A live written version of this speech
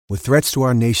With threats to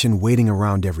our nation waiting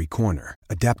around every corner,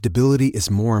 adaptability is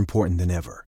more important than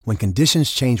ever. When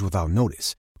conditions change without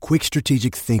notice, quick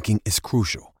strategic thinking is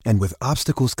crucial. And with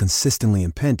obstacles consistently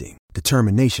impending,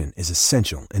 determination is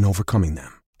essential in overcoming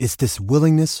them. It's this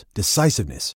willingness,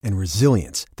 decisiveness, and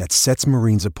resilience that sets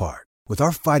Marines apart. With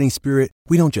our fighting spirit,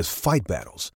 we don't just fight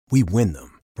battles, we win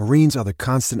them. Marines are the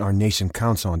constant our nation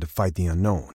counts on to fight the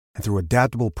unknown. And through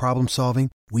adaptable problem solving,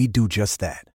 we do just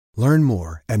that. Learn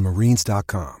more at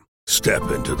marines.com. Step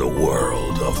into the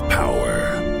world of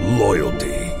power,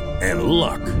 loyalty, and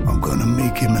luck. I'm gonna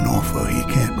make him an offer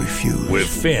he can't refuse. With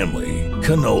family,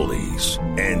 cannolis,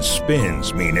 and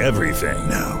spins mean everything.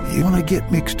 Now, you wanna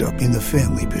get mixed up in the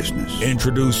family business.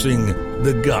 Introducing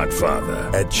The Godfather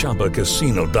at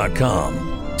ChumbaCasino.com.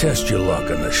 Test your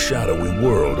luck in the shadowy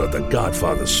world of The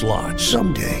Godfather slot.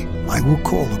 Someday, I will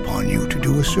call upon you to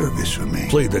do a service for me.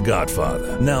 Play The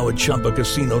Godfather, now at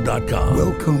ChumbaCasino.com.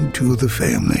 Welcome to the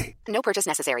family. No purchase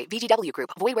necessary. VGW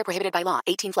Group. Void where prohibited by law.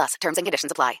 18+. Terms and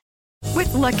conditions apply.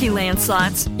 With Lucky Land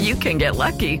Slots, you can get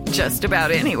lucky just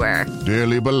about anywhere.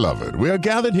 Dearly beloved, we are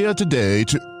gathered here today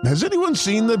to... Has anyone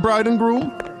seen the bride and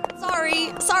groom?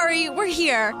 Sorry, we're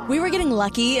here. We were getting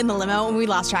lucky in the limo and we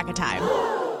lost track of time.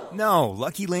 No,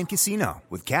 Lucky Land Casino,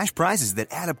 with cash prizes that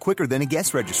add up quicker than a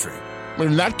guest registry.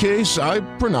 In that case, I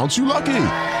pronounce you lucky.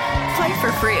 Play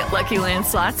for free at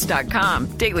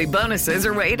LuckyLandSlots.com. Daily bonuses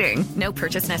are waiting. No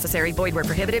purchase necessary. Void where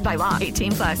prohibited by law.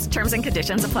 18+. Terms and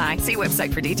conditions apply. See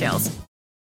website for details.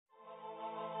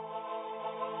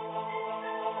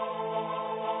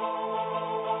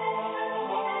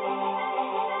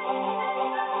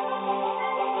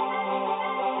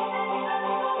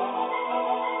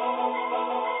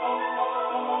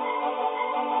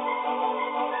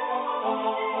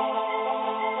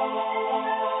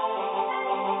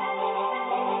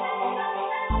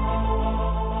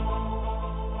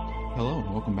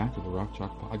 Welcome back to the Rock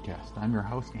Chalk Podcast. I'm your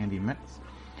host, Andy Metz.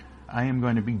 I am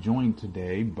going to be joined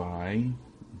today by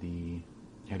the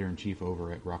editor-in-chief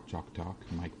over at Rock Chalk Talk,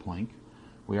 Mike Plank.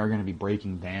 We are going to be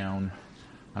breaking down,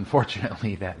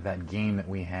 unfortunately, that game that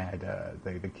we had,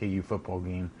 the KU football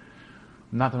game.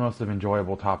 Not the most of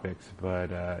enjoyable topics,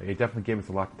 but it definitely gave us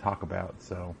a lot to talk about,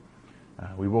 so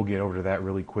we will get over to that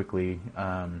really quickly.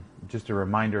 Just a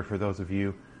reminder for those of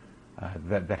you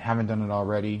that haven't done it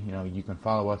already, you can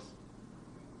follow us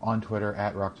on Twitter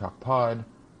at RockChalkPod.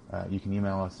 You can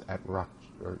email us at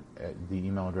the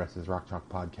email address is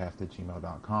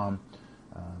rockchalkpodcast@gmail.com.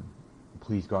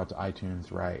 Please go out to iTunes,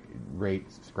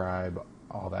 rate, subscribe,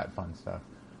 all that fun stuff.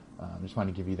 Just want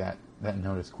to give you that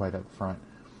notice quite up front.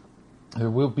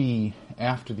 There will be,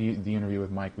 after the interview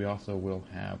with Mike, we also will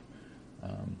have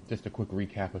just a quick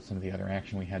recap of some of the other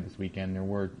action we had this weekend. There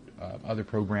were other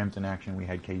programs in action. We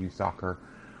had KU soccer.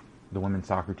 The women's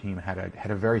soccer team had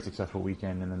a very successful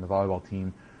weekend, and then the volleyball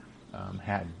team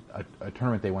had a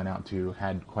tournament they went out to,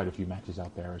 had quite a few matches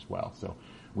out there as well. So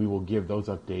we will give those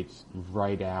updates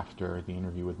right after the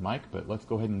interview with Mike, but let's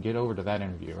go ahead and get over to that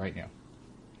interview right now.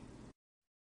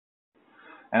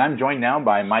 And I'm joined now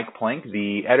by Mike Plank,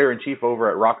 the editor-in-chief over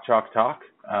at Rock Chalk Talk,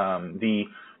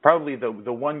 probably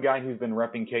the one guy who's been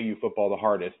repping KU football the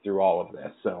hardest through all of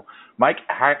this. So, Mike,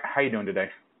 how you doing today?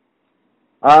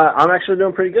 I'm actually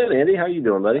doing pretty good, Andy. How you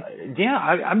doing, buddy? Yeah,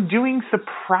 I'm doing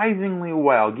surprisingly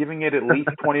well. Giving it at least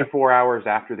 24 hours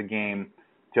after the game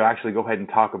to actually go ahead and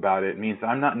talk about it means that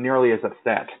I'm not nearly as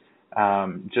upset,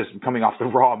 just coming off the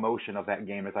raw emotion of that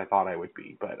game as I thought I would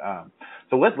be. But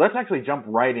so let's actually jump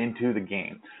right into the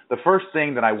game. The first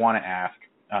thing that I want to ask,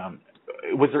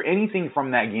 was there anything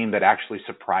from that game that actually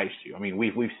surprised you? I mean,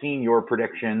 we've seen your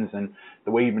predictions and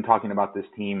the way you've been talking about this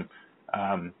team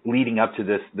leading up to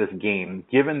this game.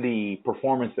 Given the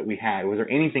performance that we had, was there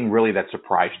anything really that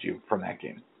surprised you from that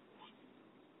game?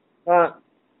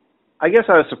 I guess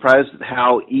I was surprised at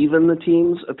how even the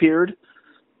teams appeared,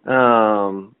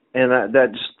 and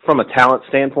that just from a talent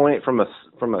standpoint, from a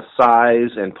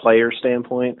size and player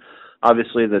standpoint.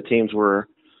 Obviously, the teams were,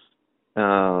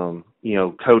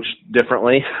 coached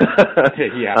differently.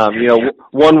 Yeah.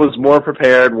 One was more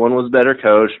prepared, one was better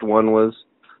coached, one was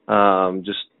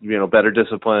just better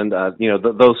disciplined,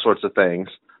 those sorts of things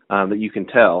that you can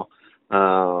tell.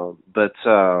 I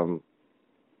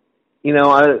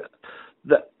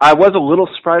was a little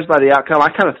surprised by the outcome. I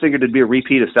kind of figured it'd be a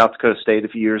repeat of South Dakota State a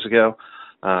few years ago.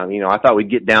 I thought we'd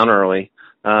get down early,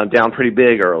 down pretty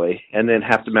big early, and then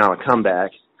have to mount a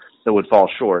comeback that would fall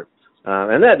short.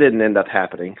 And that didn't end up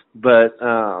happening. But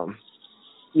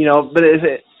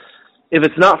if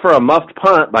it's not for a muffed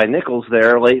punt by Nichols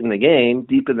there late in the game,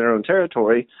 deep in their own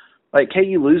territory, like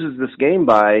KU loses this game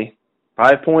by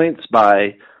 5 points,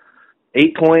 by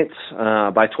 8 points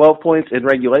by 12 points in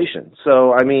regulation.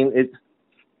 So, I mean,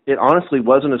 it honestly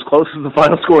wasn't as close as the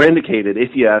final score indicated,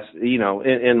 if you ask,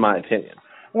 in my opinion.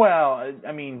 Well,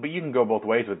 I mean, but you can go both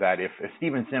ways with that. If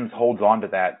Steven Sims holds on to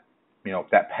that,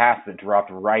 that pass that dropped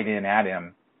right in at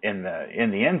him in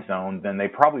the end zone, then they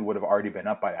probably would have already been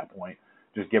up by that point,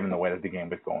 just given the way that the game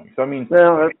was going. So, I mean,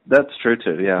 well, that's true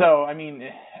too. Yeah. So, I mean,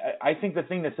 I think the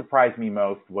thing that surprised me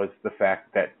most was the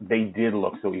fact that they did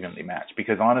look so evenly matched.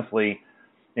 Because honestly,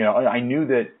 I knew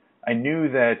that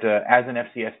as an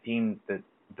FCS team that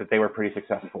they were pretty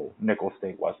successful. Nicholls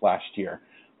State was last year.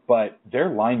 But their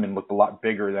linemen looked a lot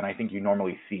bigger than I think you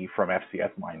normally see from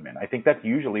FCS linemen. I think that's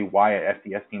usually why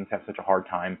FCS teams have such a hard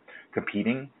time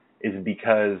competing, is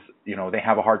because, they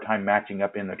have a hard time matching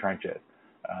up in the trenches.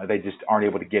 They just aren't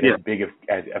able to get as big of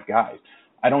guys.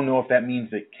 I don't know if that means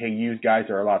that KU's guys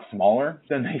are a lot smaller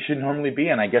than they should normally be,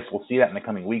 and I guess we'll see that in the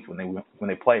coming weeks when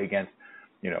they play against,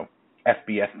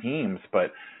 FBS teams.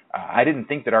 But I didn't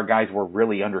think that our guys were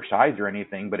really undersized or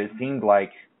anything, but it seemed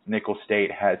like Nicholls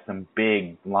State has some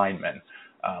big linemen,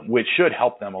 which should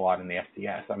help them a lot in the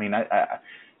FCS. I mean,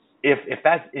 if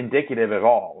that's indicative at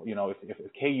all, if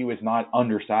KU is not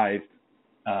undersized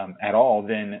at all,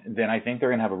 then I think they're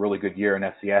going to have a really good year in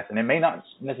FCS, and it may not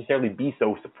necessarily be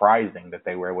so surprising that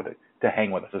they were able to hang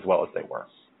with us as well as they were.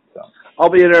 So I'll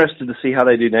be interested to see how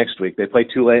they do next week. They play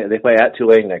Tulane. They play at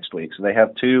Tulane next week, so they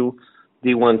have 2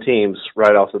 D1 teams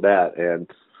right off the bat, and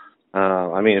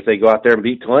I mean, if they go out there and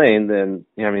beat Tulane, then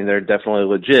they're definitely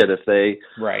legit. If they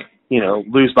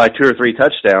lose by 2 or 3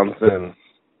 touchdowns, then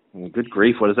good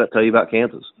grief, what does that tell you about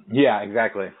Kansas? Yeah,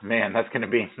 exactly. Man, that's going to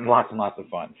be lots and lots of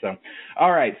fun. So,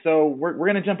 all right, so we're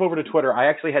going to jump over to Twitter. I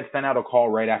actually had sent out a call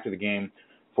right after the game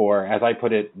for, as I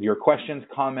put it, your questions,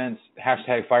 comments,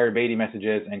 #FireBeatty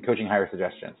messages, and coaching hire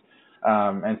suggestions.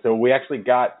 And so we actually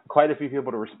got quite a few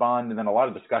people to respond, and then a lot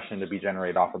of discussion to be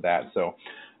generated off of that. So,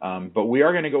 but we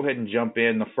are going to go ahead and jump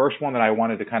in. The first one that I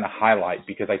wanted to kind of highlight,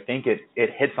 because I think it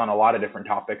hits on a lot of different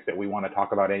topics that we want to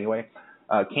talk about anyway,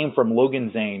 came from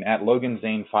Logan Zane at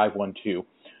LoganZane512.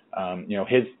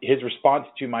 His response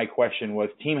to my question was,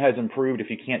 team has improved.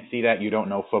 If you can't see that, you don't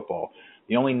know football.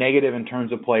 The only negative in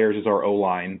terms of players is our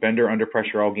O-line. Bender under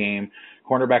pressure all game.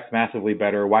 Cornerback's massively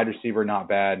better. Wide receiver not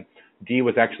bad. D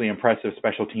was actually impressive.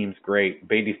 Special teams great.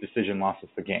 Beatty's decision lost us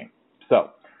the game.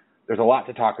 So there's a lot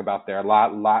to talk about there, a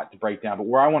lot to break down. But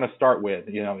where I want to start with,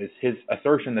 is his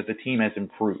assertion that the team has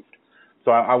improved.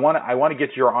 So I want to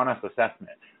get your honest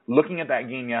assessment. Looking at that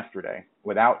game yesterday,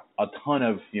 without a ton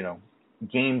of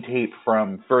game tape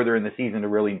from further in the season to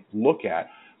really look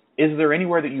at, is there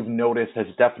anywhere that you've noticed has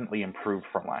definitely improved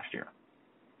from last year?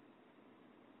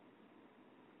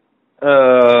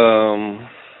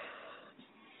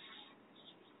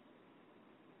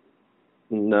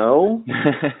 No.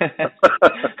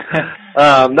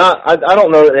 I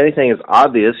don't know that anything is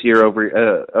obvious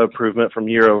improvement from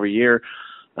year over year.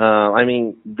 I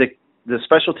mean, the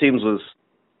special teams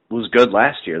was good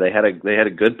last year. They had a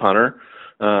good punter.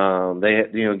 They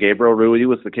had, Gabriel Rui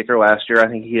was the kicker last year. I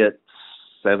think he hit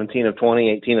 17 of 20,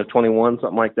 18 of 21,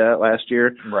 something like that last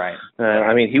year. Right.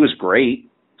 I mean, he was great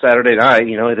Saturday night.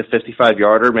 He hit a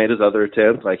 55-yarder, made his other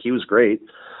attempts. Like, he was great.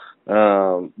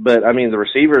 But I mean, the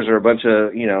receivers are a bunch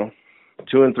of 2-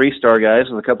 and 3-star guys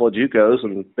with a couple of JUCOs,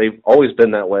 and they've always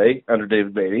been that way under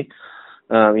David Beatty.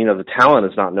 The talent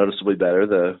is not noticeably better.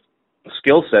 The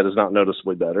skill set is not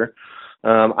noticeably better.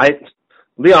 I'll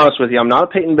be honest with you, I'm not a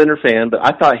Peyton Bender fan, but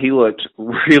I thought he looked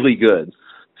really good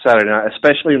Saturday night,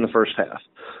 especially in the first half.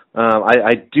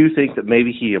 I do think that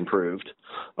maybe he improved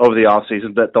over the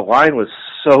offseason, but the line was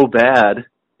so bad,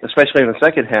 especially in the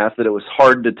second half, that it was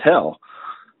hard to tell.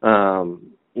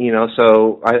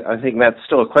 So I think that's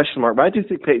still a question mark, but I do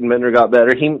think Peyton Bender got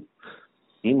better.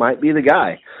 He might be the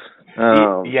guy.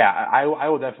 I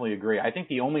will definitely agree. I think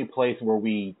the only place where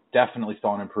we definitely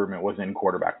saw an improvement was in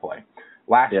quarterback play.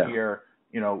 Last year,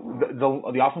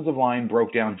 the offensive line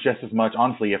broke down just as much,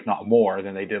 honestly, if not more,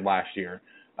 than they did last year.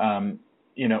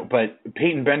 But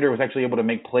Peyton Bender was actually able to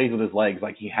make plays with his legs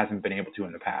like he hasn't been able to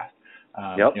in the past.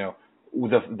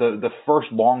 The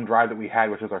first long drive that we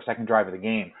had, which was our second drive of the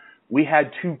game, we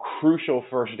had 2 crucial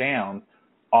first downs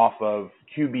off of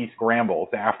QB scrambles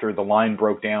after the line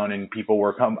broke down and people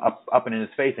were up and in his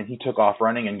face, and he took off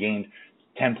running and gained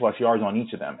 10-plus yards on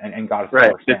each of them and got us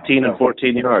first down. 15 and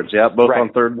 14 yards, both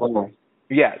on third ball.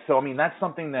 Yeah, so, I mean, that's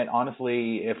something that,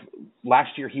 honestly, if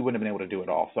last year he wouldn't have been able to do it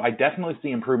all. So I definitely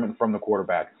see improvement from the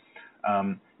quarterback.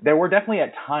 There were definitely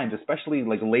at times, especially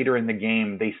like later in the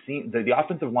game, the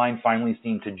offensive line finally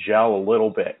seemed to gel a little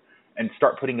bit and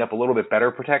start putting up a little bit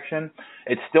better protection.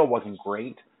 It still wasn't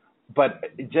great, but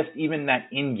just even that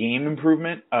in-game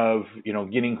improvement of,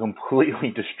 getting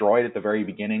completely destroyed at the very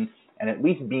beginning and at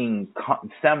least being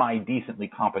semi-decently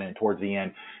competent towards the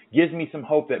end gives me some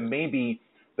hope that maybe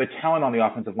the talent on the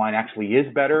offensive line actually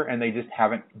is better and they just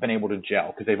haven't been able to gel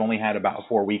because they've only had about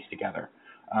 4 weeks together.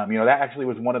 That actually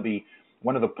was one of the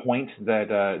points that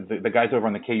the guys over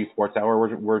on the KU Sports Hour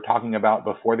were talking about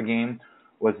before the game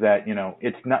was that,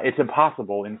 it's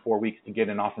impossible in 4 weeks to get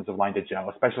an offensive line to gel,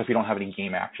 especially if you don't have any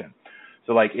game action.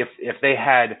 So like if they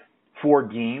had 4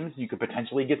 games, you could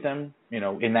potentially get them,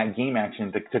 in that game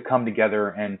action to come together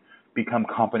and become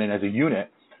competent as a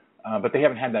unit. But they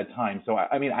haven't had that time. So,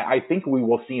 I think we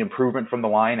will see improvement from the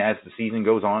line as the season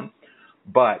goes on.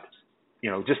 But,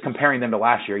 just comparing them to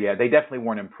last year, yeah, they definitely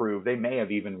weren't improved. They may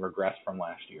have even regressed from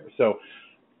last year. So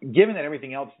given that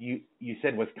everything else you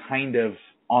said was kind of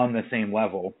on the same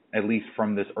level, at least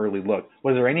from this early look,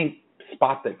 was there any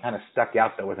spot that kind of stuck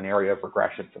out that was an area of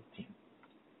regression for the team?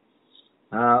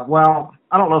 Well,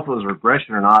 I don't know if it was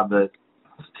regression or not, but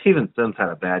Steven Sims had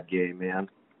a bad game, man.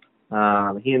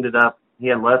 He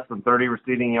had less than 30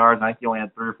 receiving yards. I think he only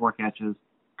had 3 or 4 catches.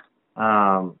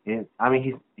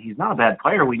 He's not a bad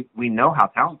player. We know how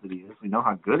talented he is. We know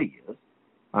how good he is.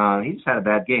 He just had a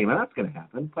bad game, and that's going to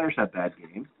happen. Players have bad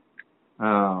games.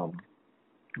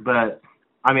 But,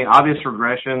 obvious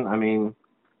regression.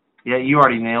 Yeah, you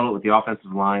already nailed it with the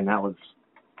offensive line. That was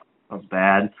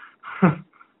bad.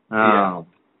 Yeah.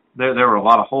 There were a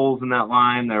lot of holes in that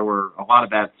line. There were a lot of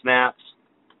bad snaps.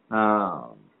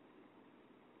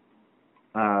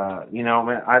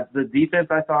 The defense,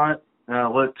 I thought,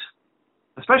 looked,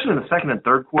 especially in the second and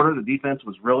third quarter, the defense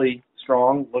was really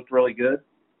strong, looked really good.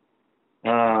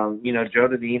 Joe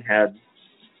Dedeen had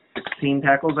 16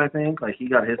 tackles, I think. Like, he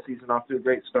got his season off to a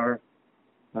great start.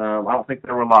 I don't think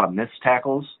there were a lot of missed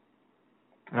tackles.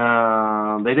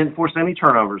 They didn't force any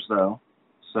turnovers, though,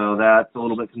 so that's a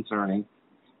little bit concerning.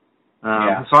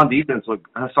 Hassan defense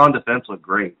looked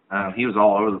great. He was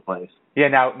all over the place. Yeah.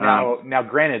 Now,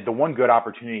 granted, the one good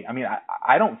opportunity.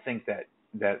 I don't think that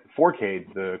Forcade,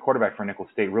 the quarterback for Nicholls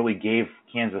State, really gave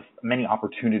Kansas many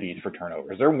opportunities for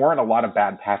turnovers. There weren't a lot of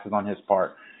bad passes on his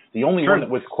part. The only one that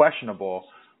was questionable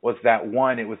was that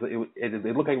one. It looked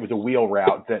like it was a wheel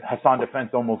route that Hassan defense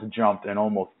almost jumped and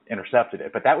almost intercepted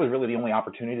it. But that was really the only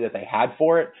opportunity that they had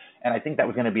for it, and I think that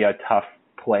was going to be a tough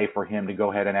play for him to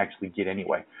go ahead and actually get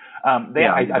anyway. I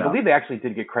believe they actually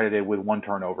did get credited with 1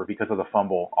 turnover because of the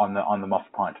fumble on the muff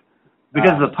punt.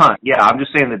 Because of the punt, yeah. I'm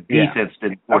just saying the defense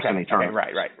didn't force any turnovers.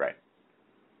 Okay, right.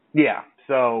 Yeah.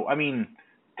 So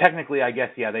technically, I guess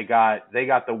they got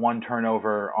the 1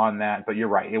 turnover on that, but you're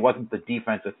right. It wasn't the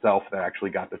defense itself that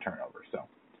actually got the turnover. So.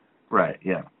 Right.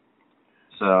 Yeah.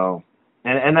 So,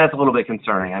 and that's a little bit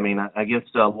concerning.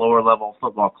 Against a lower level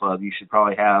football club, you should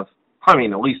probably have,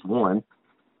 at least 1.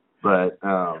 But.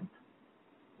 I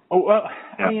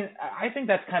think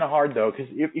that's kind of hard, though, because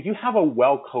if you have a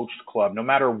well-coached club, no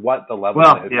matter what the level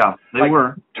is. Yeah, they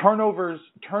were. Turnovers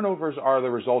are the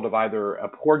result of either a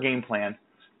poor game plan,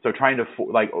 so trying to,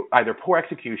 either poor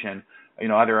execution,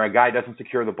 either a guy doesn't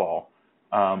secure the ball,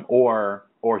 or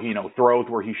he, throws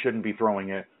where he shouldn't be throwing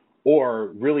it, or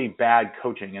really bad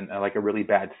coaching and a really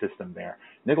bad system there.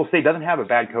 Nicholls State doesn't have a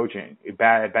bad coaching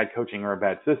or a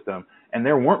bad system, and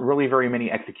there weren't really very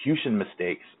many execution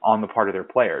mistakes on the part of their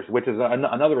players, which is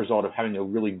another result of having a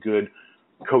really good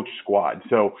coach squad.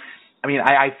 So,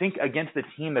 I think against a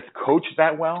team that's coached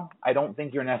that well, I don't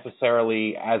think you're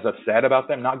necessarily as upset about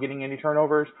them not getting any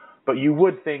turnovers, but you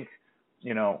would think,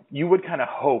 you would kind of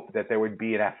hope that there would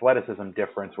be an athleticism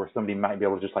difference where somebody might be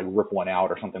able to just rip one out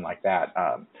or something like that.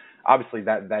 Obviously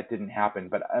that didn't happen,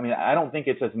 but I don't think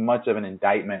it's as much of an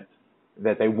indictment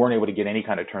that they weren't able to get any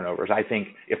kind of turnovers. I think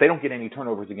if they don't get any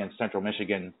turnovers against Central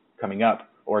Michigan coming up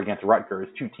or against Rutgers,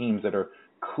 2 teams that are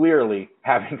clearly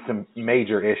having some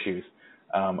major issues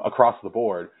across the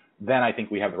board, then I think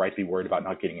we have the right to be worried about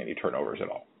not getting any turnovers at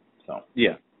all. So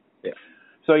yeah.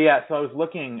 So I was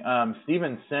looking.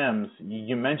 Steven Sims,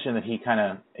 you mentioned that he kind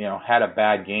of had a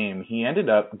bad game. He ended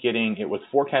up getting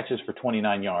 4 catches for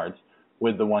 29 yards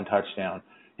with the 1 touchdown.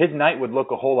 His night would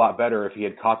look a whole lot better if he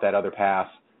had caught that other pass,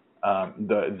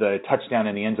 the touchdown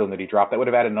in the end zone that he dropped. That would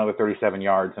have added another 37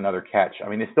 yards, another catch.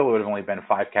 It still would have only been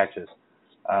 5 catches,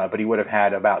 but he would have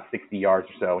had about 60 yards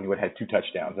or so, and he would have had 2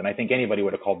 touchdowns. And I think anybody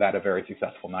would have called that a very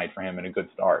successful night for him and a good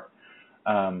start.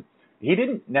 He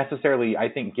didn't necessarily, I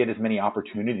think, get as many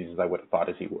opportunities as I would have thought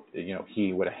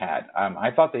he would have had. I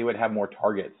thought that he would have more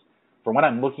targets. From what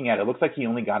I'm looking at, it looks like he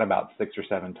only got about 6 or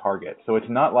 7 targets. So it's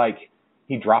not like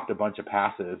he dropped a bunch of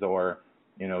passes or,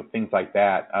 things like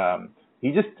that.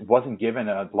 He just wasn't given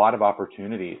a lot of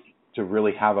opportunities to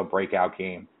really have a breakout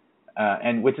game.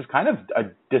 and which is kind of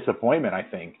a disappointment, I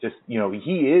think. Just, he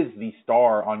is the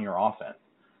star on your offense.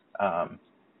 I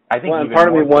think. Well, and part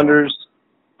of me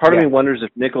wonders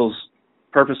if Nichols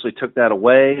purposely took that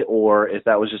away, or if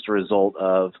that was just a result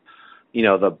of,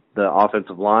 the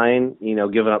offensive line,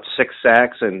 giving up 6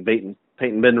 sacks and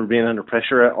Peyton Bender being under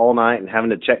pressure all night and having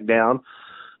to check down.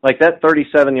 Like that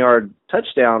 37-yard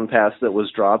touchdown pass that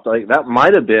was dropped, like that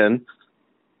might have been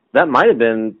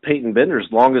Peyton Bender's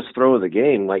longest throw of the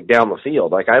game, like down the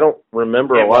field. Like I don't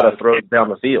remember a lot of throws down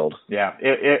the field. Yeah,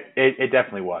 it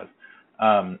definitely was.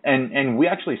 And we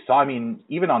actually saw,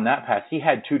 even on that pass, he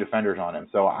had 2 defenders on him.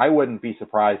 So I wouldn't be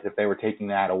surprised if they were taking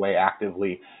that away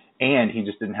actively, and he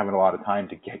just didn't have a lot of time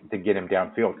to get him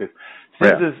downfield. Because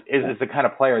Sims is the kind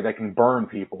of player that can burn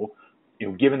people,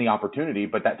 given the opportunity,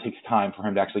 but that takes time for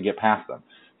him to actually get past them.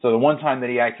 So the one time that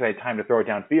he actually had time to throw it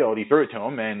downfield, he threw it to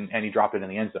him and he dropped it in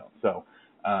the end zone. So,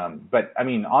 but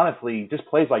honestly, just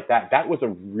plays like that was a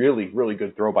really, really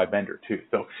good throw by Bender too.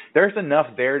 So there's enough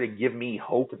there to give me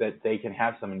hope that they can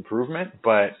have some improvement.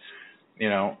 But,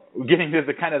 getting to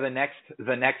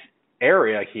the next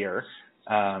area here,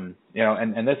 and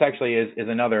this actually is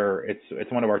another,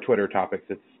 it's one of our Twitter topics.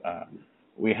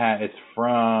 It's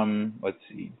from, let's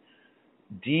see,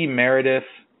 D Meredith.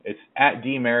 It's at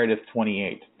D Meredith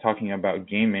 28 talking about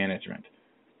game management.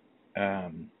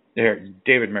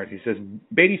 David Meredith, he says,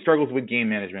 Beatty struggles with game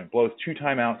management, blows 2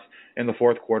 timeouts in the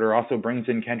fourth quarter, also brings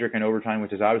in Kendrick in overtime,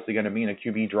 which is obviously going to mean a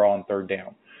QB draw on 3rd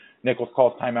down. Nichols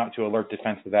calls timeout to alert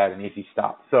defense to that, and easy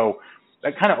stop. So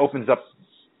that kind of opens up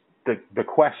the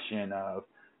question of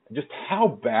just how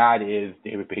bad is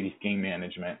David Beatty's game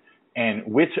management, and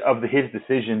which of his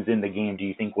decisions in the game do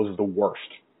you think was the worst,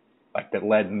 like that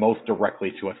led most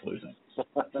directly to us losing?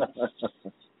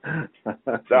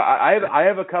 So I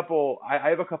have a couple,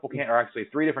 or actually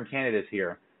 3 different candidates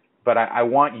here, but I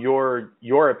want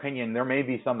your opinion. There may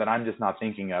be some that I'm just not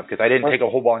thinking of because I didn't take a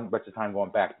whole bunch of time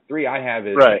going back. 3 I have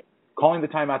is calling the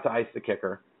timeout to ice the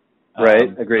kicker.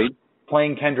 Agreed.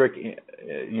 Playing Kendrick,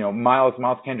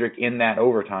 Miles Kendrick in that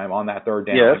overtime on that 3rd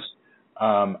down. Yes.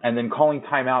 And then calling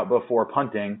timeout before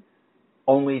punting,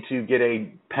 only to get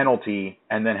a penalty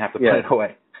and then have to put it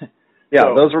away. Yeah,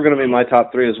 so, those were going to be my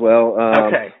top 3 as well.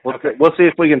 Okay. We'll see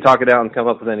if we can talk it out and come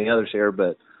up with any others here.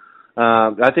 But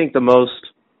I think the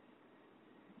most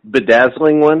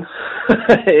bedazzling one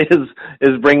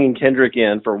is bringing Kendrick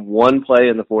in for 1 play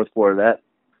in the fourth quarter. That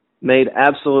made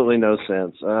absolutely no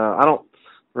sense. I don't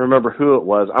remember who it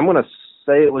was. I'm going to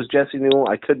say it was Jesse Newell.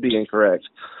 I could be incorrect.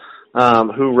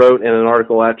 Who wrote in an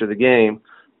article after the game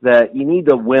that you need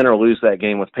to win or lose that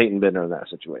game with Peyton Bender in that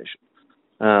situation.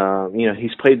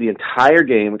 He's played the entire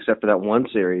game except for that one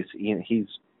series. He's,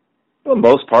 for the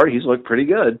most part, he's looked pretty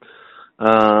good.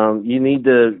 You need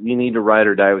to ride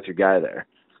or die with your guy there.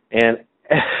 And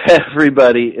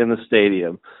everybody in the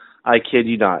stadium, I kid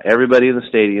you not, everybody in the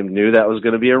stadium knew that was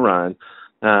going to be a run.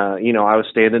 I was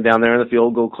standing down there in the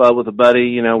field goal club with a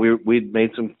buddy. We'd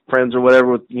made some friends or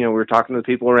whatever. We were talking to the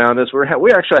people around us. We were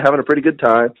actually having a pretty good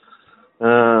time.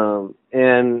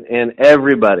 And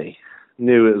everybody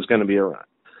knew it was going to be a run.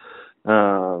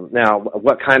 Now,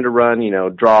 what kind of run,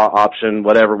 draw, option,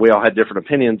 whatever, we all had different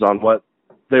opinions on what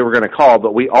they were going to call,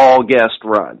 but we all guessed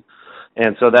run.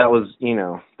 And so that was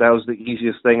the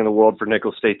easiest thing in the world for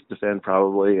Nicholls State to defend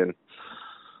probably.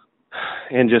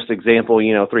 And just example,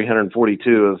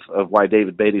 342 of why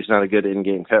David Beatty's not a good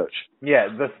in-game coach. Yeah,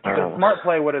 the smart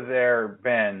play would have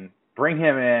been bring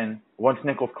him in once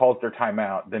Nicholls calls their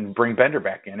timeout, then bring Bender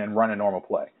back in and run a normal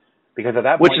play. Because at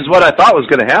that point, which is what I thought was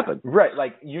going to happen. Right.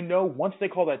 Like, once they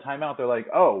call that timeout, they're like,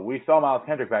 oh, we saw Miles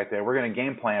Kendrick back there. We're going to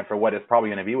game plan for what it's probably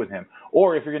going to be with him.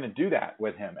 Or if you're going to do that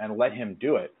with him and let him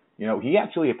do it, he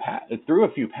actually threw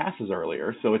a few passes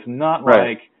earlier. So it's not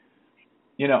like,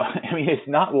 it's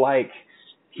not like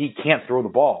he can't throw the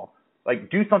ball. Like,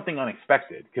 do something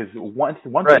unexpected. Because once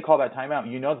they call that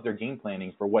timeout, that they're game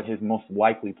planning for what his most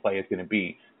likely play is going to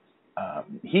be.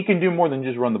 He can do more than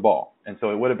just run the ball. And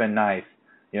so it would have been nice.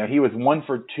 He was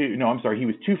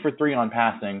 2 for 3 on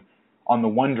passing on the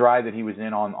one drive that he was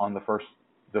in on the first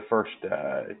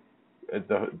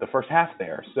half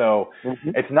there. So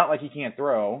It's not like he can't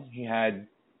throw. He had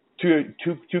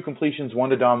two completions, one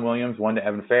to Dom Williams, one to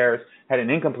Evan Ferris, had an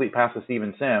incomplete pass to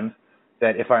Steven Sims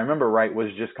that, if I remember right, was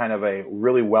just kind of a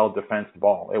really well defensed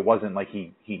ball. It wasn't like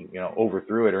he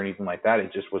overthrew it or anything like that.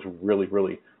 It just was really,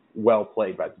 really well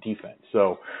played by the defense.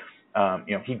 So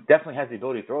he definitely has the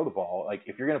ability to throw the ball. Like,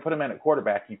 if you're going to put him in at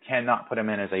quarterback, you cannot put him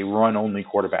in as a run-only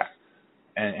quarterback.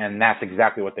 And that's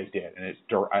exactly what they did. And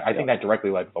I think that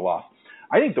directly led to the loss.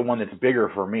 I think the one that's bigger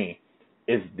for me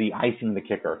is the icing the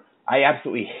kicker. I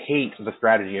absolutely hate the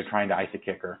strategy of trying to ice a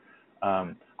kicker.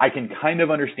 I can kind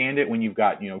of understand it when you've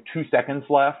got, 2 seconds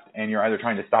left and you're either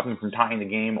trying to stop him from tying the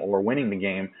game or winning the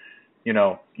game.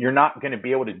 You're not going to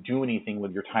be able to do anything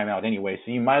with your timeout anyway,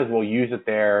 so you might as well use it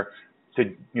there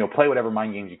to, play whatever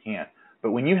mind games you can.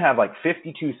 But when you have like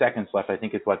 52 seconds left, I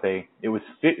think it's what it was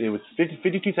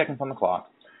 52 seconds on the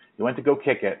clock. You went to go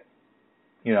kick it.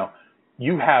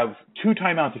 You have 2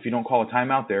 timeouts if you don't call a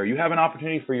timeout there. You have an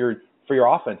opportunity for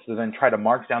your offense to then try to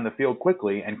march down the field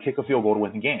quickly and kick a field goal to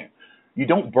win the game. You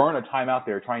don't burn a timeout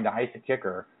there trying to ice a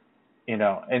kicker,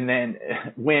 and then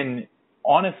when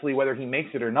honestly, whether he makes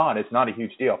it or not, it's not a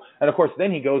huge deal. And of course,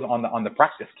 then he goes on the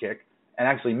practice kick and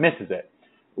actually misses it,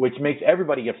 which makes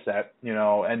everybody upset,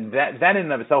 and that in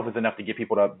and of itself is enough to get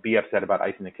people to be upset about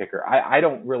icing the kicker. I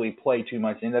don't really play too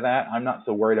much into that. I'm not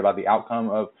so worried about the outcome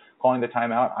of calling the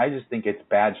timeout. I just think it's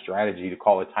bad strategy to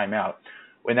call a timeout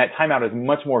when that timeout is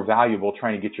much more valuable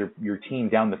trying to get your team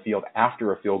down the field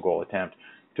after a field goal attempt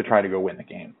to try to go win the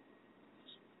game.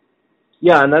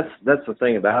 Yeah, and that's the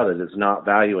thing about it, is not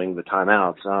valuing the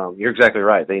timeouts. You're exactly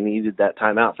right. They needed that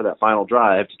timeout for that final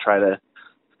drive to try to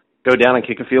go down and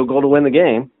kick a field goal to win the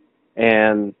game,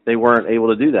 and they weren't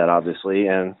able to do that, obviously.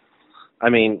 And, I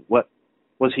mean, what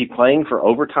was he playing for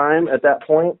overtime at that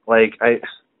point?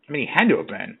 He had to have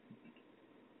been.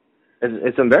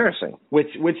 It's embarrassing. Which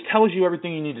tells you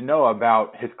everything you need to know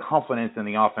about his confidence in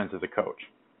the offense as a coach.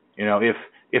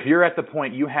 If you're at the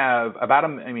point you have about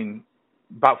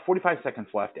 45 seconds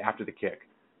left after the kick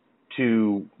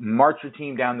to march your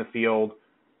team down the field,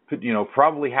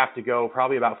 probably have to go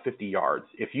about 50 yards.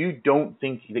 If you don't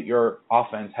think that your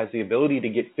offense has the ability to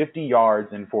get 50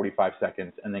 yards in 45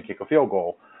 seconds and then kick a field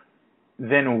goal,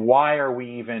 then why are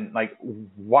you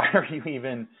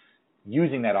even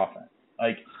using that offense?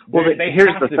 They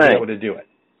here's have the to thing. be able to do it.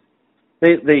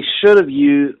 They should have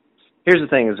used. Here's the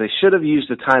thing: is they should have used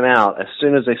the timeout as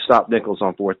soon as they stopped Nichols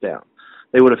on 4th down.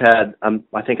 They would have had,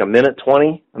 I think, a minute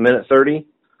 20, a minute 30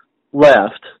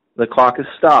 left. The clock is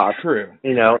stopped. True.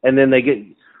 And then they get,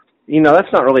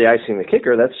 that's not really icing the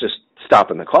kicker. That's just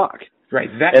stopping the clock. Right.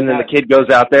 And then the kid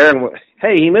goes out there and,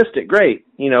 hey, he missed it. Great.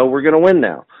 We're going to win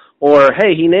now. Or,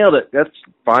 hey, he nailed it. That's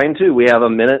fine too. We have a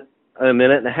minute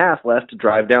and a half left to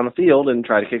drive down the field and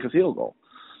try to kick a field goal.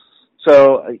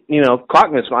 So,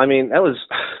 clock miss. I mean, that was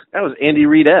Andy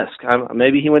Reid-esque.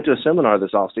 Maybe he went to a seminar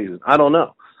this offseason. I don't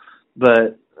know,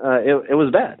 but it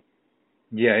was bad.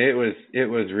 Yeah, it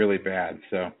was really bad.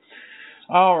 So,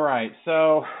 all right.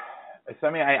 So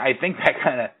I think that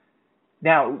kind of,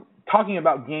 now talking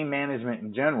about game management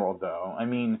in general, though,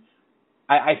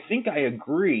 I think I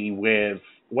agree with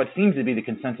what seems to be the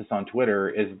consensus on Twitter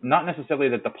is not necessarily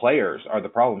that the players are the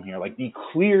problem here. The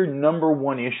clear number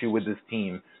one issue with this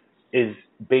team is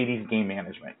Beatty's game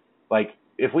management.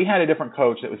 If we had a different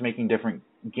coach that was making different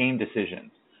game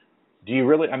decisions, do you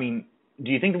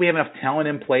think that we have enough talent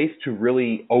in place to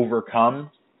really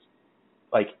overcome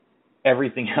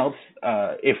everything else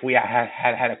if we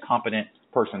had a competent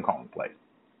person calling plays?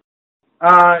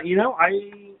 I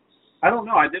don't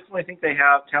know. I definitely think they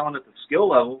have talent at the skill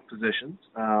level positions.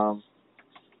 I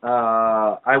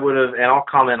would have, and I'll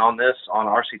comment on this on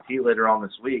RCT later on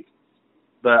this week,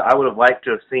 but I would have liked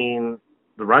to have seen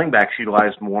the running backs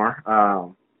utilized more.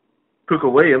 Puka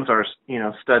Williams, our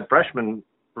stud freshman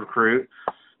recruit,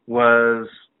 was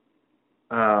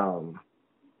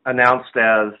announced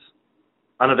as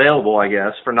unavailable, I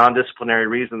guess, for non-disciplinary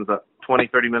reasons 20,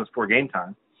 30 minutes before game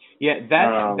time. Yeah,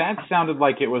 that sounded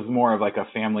like it was more of a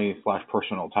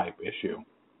family/personal type issue.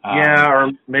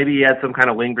 Or maybe he had some kind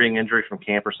of lingering injury from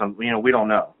camp or something. We don't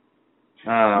know.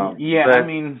 It could have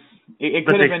been.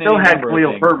 But they still had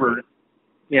Khalil Herbert.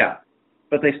 Yeah,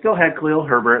 but they still had Khalil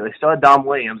Herbert. They still had Dom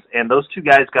Williams, and those two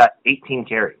guys got 18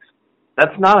 carries.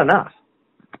 That's not enough,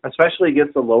 especially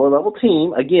against the lower level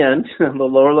team. Again, the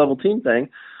lower level team thing.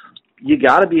 You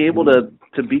got to be able to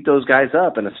beat those guys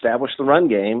up and establish the run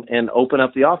game and open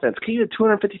up the offense. Key to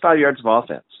 255 yards of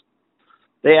offense.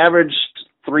 They averaged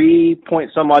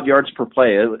 3-point-some-odd yards per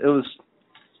play. It was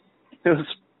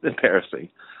embarrassing.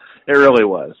 It really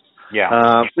was. Yeah.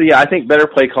 I think better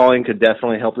play calling could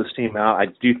definitely help this team out. I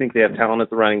do think they have talent at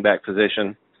the running back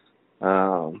position.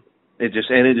 It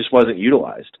just wasn't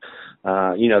utilized.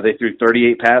 They threw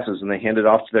 38 passes and they handed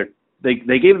off to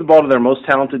they gave the ball to their most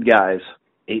talented guys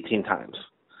 18 times,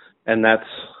 and that's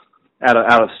out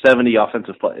of 70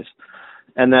 offensive plays,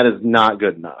 and that is not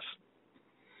good enough.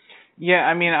 Yeah,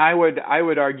 I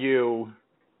would argue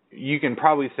you can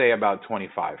probably say about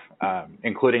 25,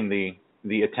 including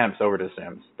the attempts over to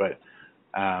Sims, but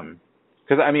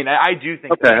because I do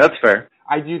think that's fair.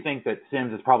 I do think that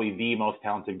Sims is probably the most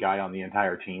talented guy on the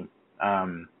entire team,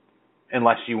 and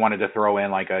unless you wanted to throw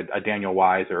in like a Daniel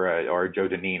Wise or a Joe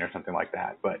Deneen or something like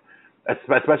that. But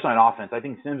especially on offense, I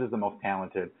think Sims is the most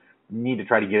talented. You need to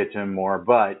try to get it to him more.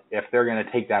 But if they're going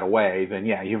to take that away, then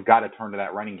yeah, you've got to turn to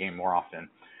that running game more often.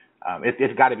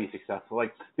 It's got to be successful.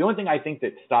 Like, the only thing I think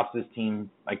that stops this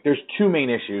team, like, there's two main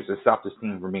issues that stop this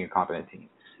team from being a competent team,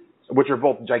 which are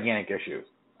both gigantic issues.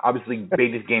 Obviously,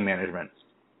 Beatty's game management.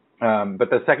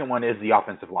 But the second one is the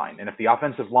offensive line. And if the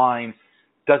offensive line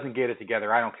doesn't get it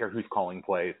together, I don't care who's calling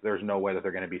plays. There's no way that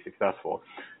they're going to be successful.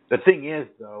 The thing is,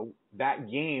 though, that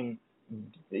game,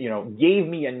 gave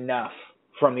me enough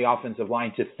from the offensive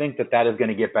line to think that is going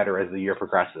to get better as the year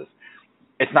progresses.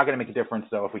 It's not going to make a difference,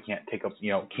 though, if we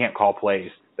can't call plays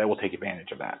that will take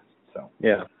advantage of that. So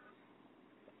yeah.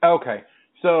 Okay.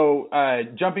 So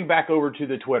jumping back over to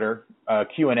the Twitter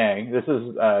Q&A, this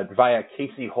is via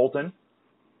Casey Holton.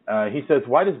 He says,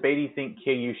 "Why does Beatty think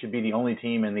KU should be the only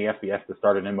team in the FBS to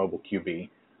start an immobile QB?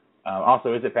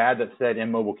 Also, is it bad that said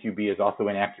immobile QB is also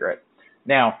inaccurate?"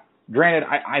 Now, granted,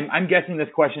 I'm guessing this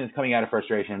question is coming out of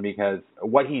frustration because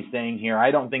what he's saying here, I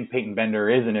don't think Peyton Bender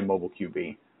is an immobile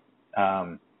QB.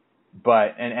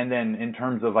 But then in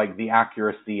terms of like the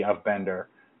accuracy of Bender,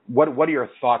 what are your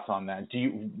thoughts on that? Do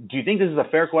you think this is a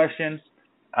fair question?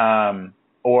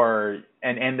 Or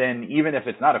then even if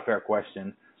it's not a fair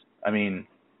question, I mean,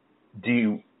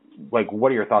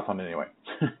 what are your thoughts on it anyway?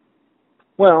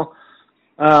 Well,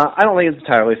 I don't think it's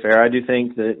entirely fair. I do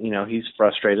think that, he's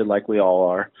frustrated like we all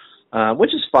are,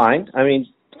 which is fine. I mean,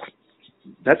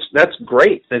 that's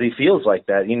great that he feels like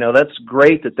that. That's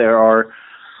great that there are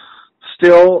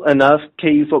still enough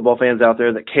KU football fans out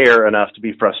there that care enough to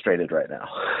be frustrated right now.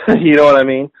 You know what I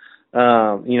mean?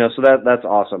 So that's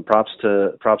awesome. Props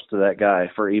to that guy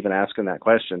for even asking that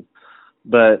question.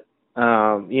 But,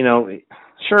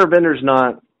 sure, Bender's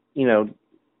not,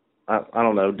 I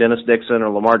don't know, Dennis Dixon or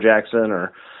Lamar Jackson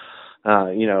or,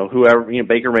 whoever,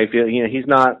 Baker Mayfield, he's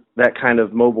not that kind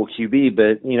of mobile QB,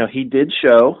 but, he did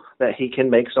show that he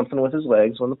can make something with his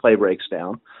legs when the play breaks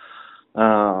down.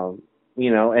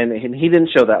 And he didn't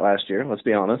show that last year, let's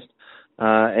be honest.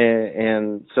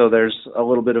 And so there's a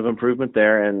little bit of improvement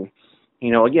there. And,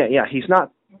 again, yeah, he's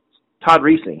not Todd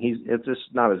Reesing. It's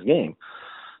just not his game.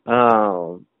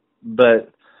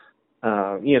 But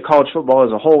college football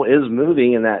as a whole is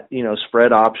moving in that,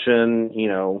 spread option,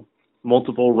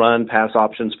 multiple run pass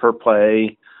options per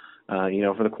play,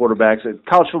 for the quarterbacks.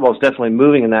 College football is definitely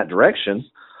moving in that direction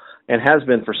and has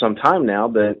been for some time now,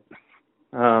 but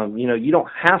you don't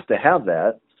have to have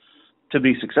that to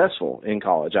be successful in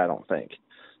college, I don't think.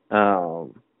 The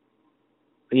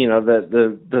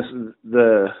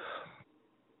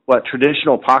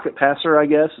traditional pocket passer, I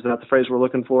guess, is that the phrase we're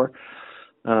looking for?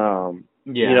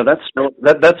 Yeah. That's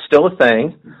still a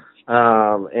thing.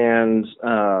 I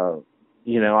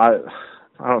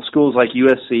don't know, schools like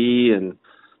USC and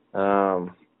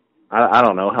I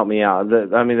don't know, help me out.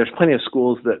 There's plenty of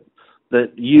schools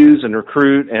that use and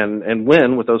recruit and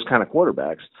win with those kind of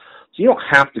quarterbacks. So you don't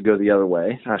have to go the other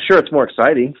way. Sure, it's more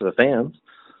exciting for the fans,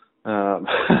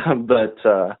 but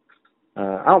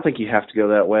I don't think you have to go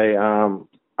that way.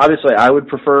 Obviously, I would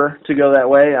prefer to go that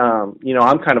way.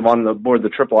 I'm kind of on the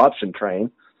triple option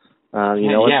train.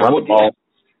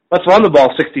 Let's run the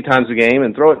ball 60 times a game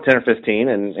and throw it 10 or 15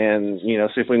 and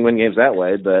see if we can win games that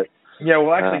way. But yeah,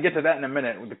 we'll actually get to that in a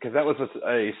minute because that was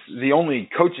the only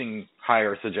coaching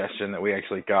hire suggestion that we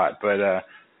actually got. But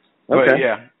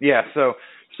okay. Yeah. So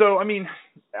I mean,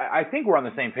 I think we're on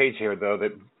the same page here, though,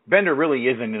 that Bender really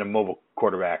isn't a mobile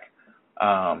quarterback.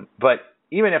 But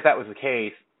even if that was the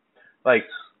case, like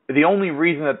the only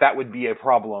reason that would be a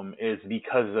problem is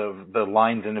because of the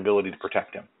line's inability to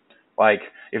protect him. Like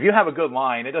if you have a good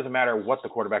line, it doesn't matter what the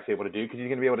quarterback's able to do because he's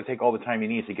going to be able to take all the time he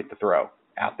needs to get the throw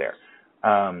out there.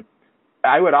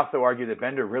 I would also argue that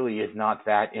Bender really is not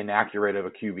that inaccurate of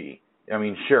a QB. I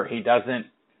mean, sure, he doesn't,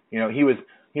 he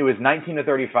was 19 to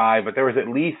 35, but there was at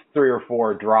least 3 or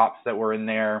 4 drops that were in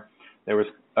there. There was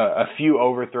a few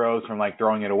overthrows from like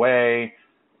throwing it away.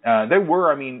 There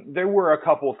were a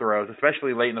couple throws,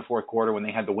 especially late in the fourth quarter when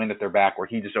they had the wind at their back where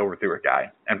he just overthrew a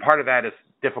guy. And part of that is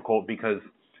difficult because,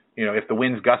 if the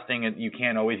wind's gusting, you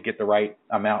can't always get the right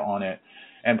amount on it.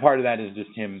 And part of that is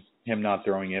just him not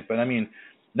throwing it. But I mean,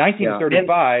 19 to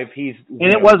 35,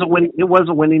 it was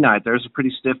a windy night. There's a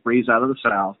pretty stiff breeze out of the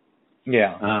south.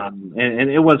 Yeah.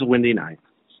 And it was a windy night.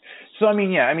 So I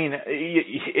mean,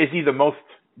 is he the most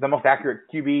accurate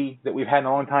QB that we've had in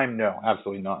a long time? No,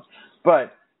 absolutely not.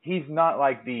 But he's not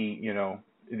like the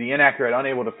inaccurate,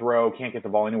 unable to throw, can't get the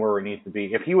ball anywhere where it needs to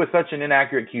be. If he was such an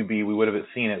inaccurate QB, we would have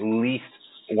seen at least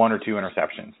 1 or 2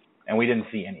 interceptions, and we didn't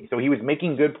see any. So he was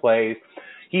making good plays.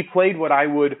 He played what I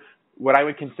would what I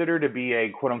would consider to be a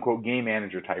quote-unquote game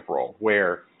manager type role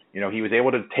where, he was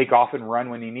able to take off and run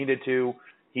when he needed to.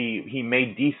 He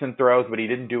made decent throws, but he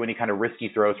didn't do any kind of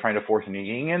risky throws trying to force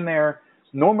anything in there.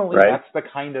 Normally, That's the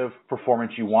kind of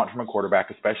performance you want from a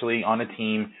quarterback, especially on a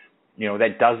team,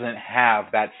 that doesn't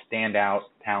have that standout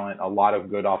talent, a lot of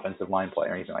good offensive line play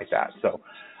or anything like that. So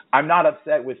I'm not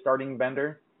upset with starting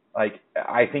Bender. Like,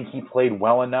 I think he played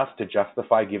well enough to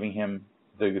justify giving him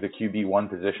the QB1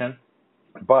 position.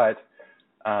 But,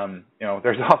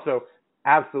 there's also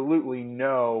absolutely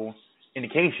no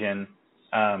indication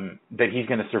that he's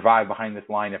going to survive behind this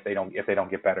line if they don't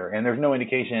get better. And there's no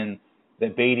indication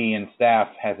that Beatty and staff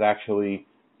has actually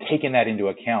taken that into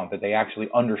account, that they actually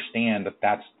understand that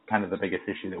that's kind of the biggest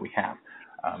issue that we have.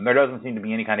 There doesn't seem to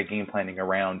be any kind of game planning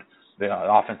around the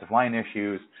offensive line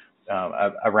issues,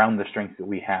 around the strengths that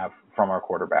we have from our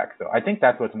quarterback. So I think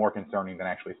that's what's more concerning than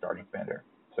actually starting Bender.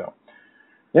 So,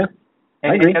 yeah,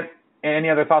 I agree. Any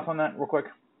other thoughts on that real quick?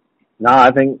 No,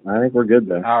 I think we're good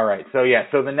there. All right. So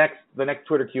so the next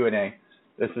Twitter Q&A,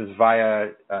 this is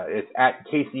via it's at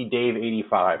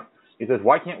CaseyDave85. He says,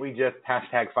 why can't we just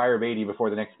 #fire Beatty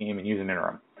before the next game and use an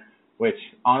interim? Which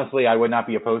honestly I would not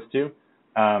be opposed to.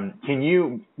 Can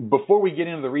you, before we get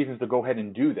into the reasons to go ahead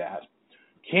and do that,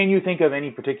 can you think of any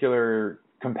particular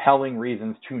compelling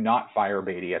reasons to not fire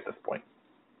Beatty at this point?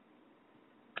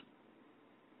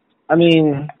 I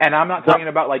mean, and I'm not talking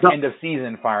about end of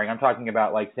season firing. I'm talking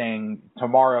about saying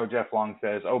tomorrow Jeff Long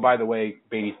says, "Oh, by the way,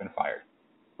 Beatty's been fired."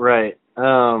 Right.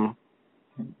 I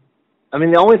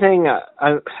mean, the only thing,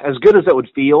 as good as it would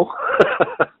feel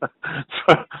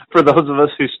for those of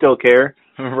us who still care,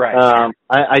 right?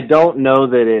 I don't know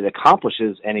that it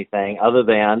accomplishes anything other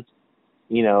than,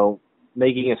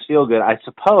 making us feel good. I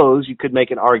suppose you could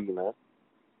make an argument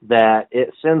that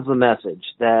it sends the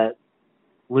message that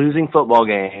losing football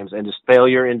games and just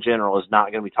failure in general is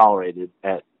not going to be tolerated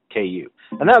at KU.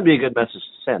 And that would be a good message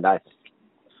to send, I think.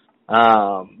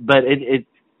 But it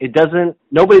doesn't,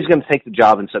 nobody's going to take the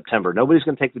job in September. Nobody's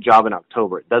going to take the job in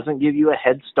October. It doesn't give you a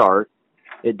head start.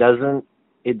 It doesn't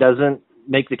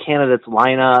make the candidates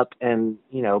line up and,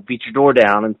 beat your door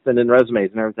down and send in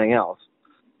resumes and everything else.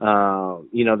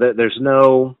 There's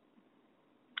no,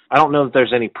 I don't know that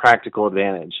there's any practical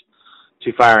advantage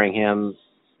to firing him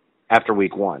after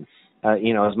week one,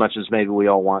 as much as maybe we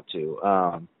all want to.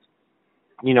 I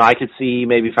could see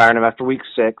maybe firing him after week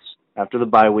 6, after the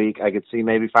bye week. I could see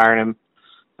maybe firing him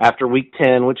after week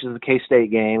 10, which is the K-State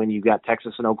game, and you've got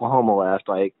Texas and Oklahoma left.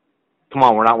 Come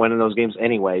on, we're not winning those games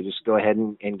anyway. Just go ahead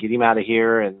and get him out of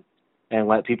here and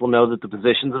let people know that the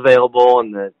position's available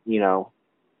and that,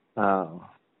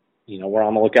 we're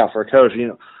on the lookout for a coach.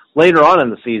 Later on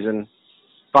in the season,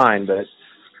 fine, but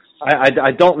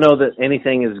I don't know that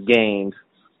anything is gained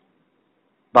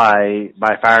by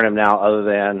firing him now other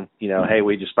than, hey,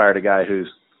 we just fired a guy who's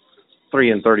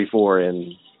 3-34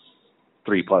 in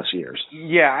 3+ years.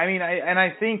 Yeah,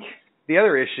 I think the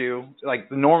other issue,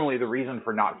 normally the reason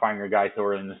for not firing a guy so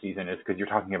early in the season is because you're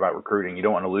talking about recruiting. You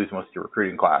don't want to lose most of your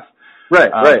recruiting class. Right.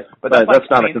 But that's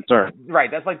not a concern. Right.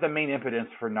 That's the main impetus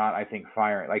for not, I think,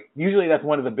 firing. Usually that's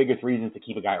one of the biggest reasons to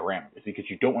keep a guy around is because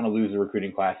you don't want to lose the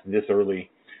recruiting class this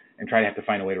early and try to have to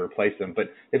find a way to replace them.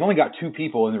 But they've only got 2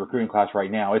 people in the recruiting class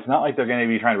right now. It's not like they're going to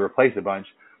be trying to replace a bunch.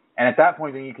 And at that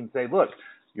point, then you can say, look,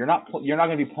 you're not going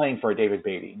to be playing for a David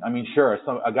Beatty. Sure,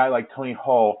 a guy like Tony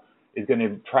Hall is going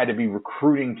to try to be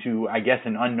recruiting to, I guess,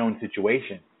 an unknown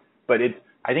situation. But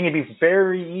I think it'd be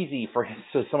very easy for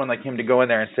someone like him to go in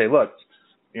there and say, look,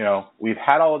 we've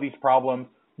had all of these problems.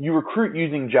 You recruit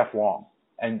using Jeff Long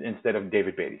instead of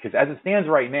David Beatty. Because as it stands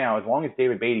right now, as long as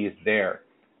David Beatty is there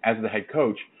as the head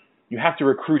coach, you have to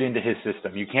recruit into his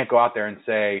system. You can't go out there and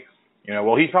say,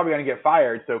 well, he's probably going to get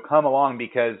fired, so come along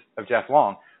because of Jeff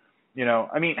Long.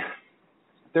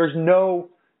 There's no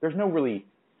really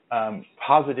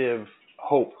positive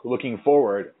hope looking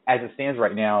forward as it stands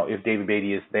right now if David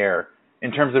Beatty is there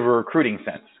in terms of a recruiting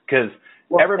sense. Because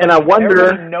everybody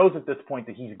knows at this point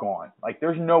that he's gone.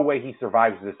 There's no way he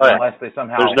survives this unless they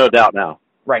somehow... There's no doubt now.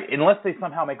 Right, unless they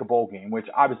somehow make a bowl game, which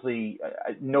obviously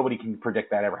nobody can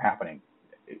predict that ever happening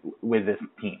with this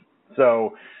team.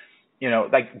 So,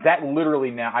 that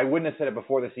literally now, I wouldn't have said it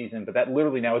before the season, but that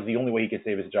literally now is the only way he can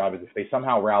save his job is if they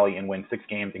somehow rally and win 6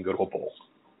 games and go to a bowl.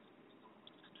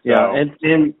 Yeah,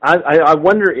 and I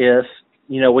wonder if,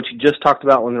 what you just talked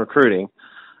about when recruiting,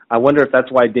 I wonder if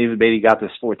that's why David Beatty got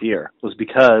this 4th year, was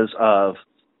because of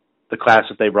the class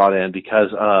that they brought in,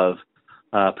 because of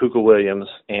Puka Williams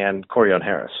and Corione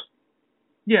Harris.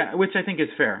 Yeah, which I think is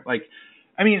fair.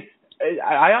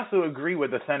 I also agree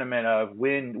with the sentiment of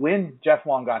when Jeff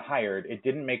Long got hired, it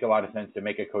didn't make a lot of sense to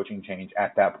make a coaching change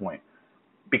at that point.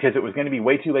 because it was going to be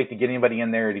way too late to get anybody in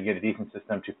there to get a decent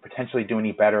system to potentially do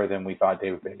any better than we thought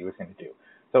David Beatty was going to do.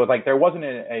 So it's like there wasn't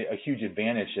a huge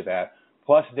advantage to that.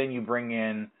 Plus, then you bring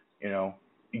in,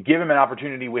 give him an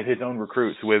opportunity with his own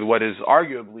recruits, with what is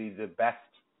arguably the best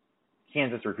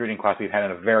Kansas recruiting class we've had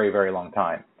in a very, very long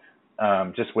time,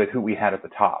 just with who we had at the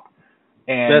top.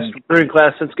 And best recruiting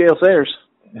class since Gale Sayers.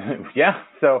 Yeah.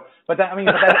 So, but that at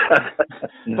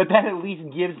least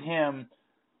gives him,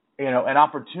 an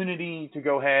opportunity to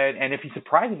go ahead, and if he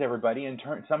surprises everybody and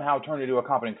somehow turn into a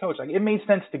competent coach, like, it made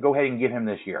sense to go ahead and get him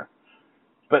this year.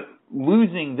 But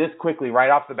losing this quickly right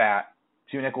off the bat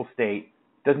to Nicholls State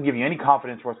doesn't give you any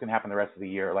confidence for what's going to happen the rest of the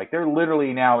year. Like, there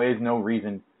literally now is no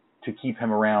reason to keep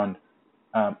him around,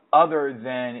 other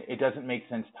than it doesn't make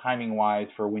sense timing-wise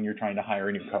for when you're trying to hire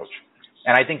a new coach.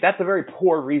 And I think that's a very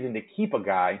poor reason to keep a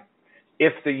guy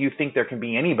if you think there can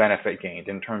be any benefit gained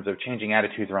in terms of changing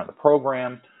attitudes around the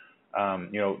program,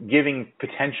 giving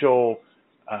potential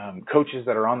coaches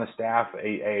that are on the staff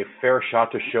a fair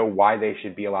shot to show why they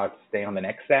should be allowed to stay on the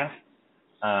next staff.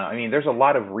 There's a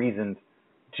lot of reasons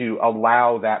to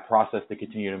allow that process to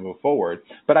continue to move forward.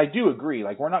 But I do agree,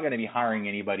 like, we're not going to be hiring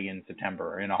anybody in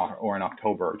September or in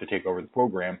October to take over the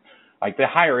program. Like, the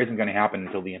hire isn't going to happen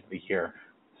until the end of the year.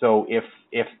 So if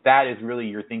that is really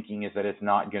your thinking, is that it's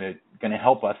not going to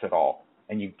help us at all,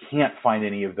 and you can't find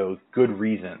any of those good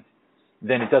reasons,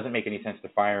 then it doesn't make any sense to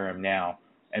fire him now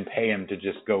and pay him to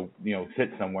just go, sit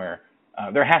somewhere.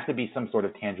 There has to be some sort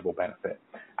of tangible benefit.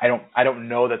 I don't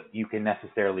know that you can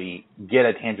necessarily get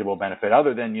a tangible benefit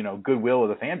other than, goodwill of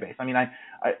the fan base.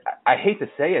 I hate to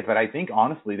say it, but I think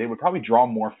honestly they would probably draw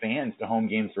more fans to home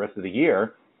games the rest of the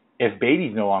year if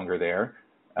Beatty's no longer there,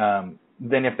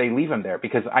 than if they leave him there,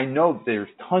 because I know there's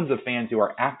tons of fans who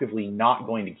are actively not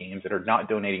going to games, that are not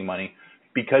donating money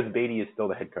because Beatty is still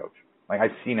the head coach. Like,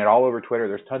 I've seen it all over Twitter.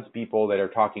 There's tons of people that are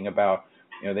talking about,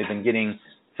 they've been getting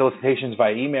solicitations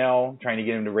by email trying to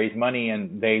get him to raise money,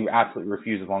 and they absolutely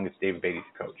refuse as long as David Beatty's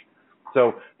the coach.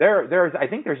 So I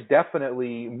think there's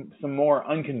definitely some more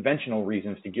unconventional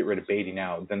reasons to get rid of Beatty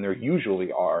now than there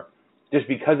usually are, just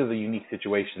because of the unique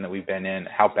situation that we've been in,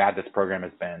 how bad this program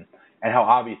has been, and how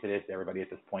obvious it is to everybody at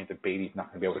this point that Beatty's not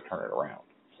going to be able to turn it around.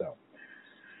 So,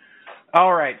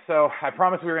 all right. So I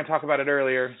promised we were going to talk about it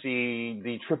earlier.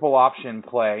 The triple option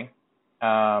play.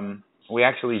 We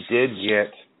actually did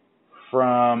get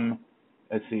from,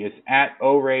 let's see, it's at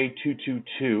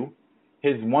Oray222.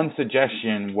 His one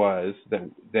suggestion was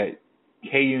that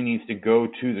KU needs to go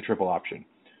to the triple option.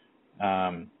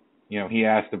 He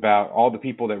asked about all the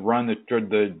people that run the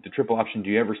triple option. Do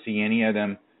you ever see any of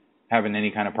them having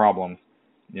any kind of problems?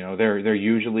 They're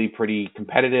usually pretty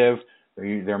competitive.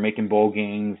 They're making bowl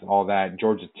games, all that.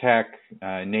 Georgia Tech,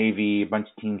 Navy, a bunch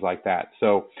of teams like that.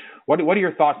 So, what are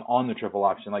your thoughts on the triple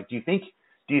option? Like, do you think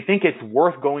it's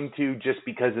worth going to just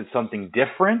because it's something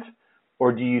different,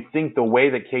 or do you think the way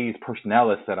that KU's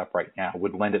personnel is set up right now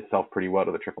would lend itself pretty well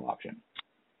to the triple option?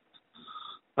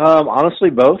 Honestly,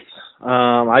 both.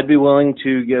 I'd be willing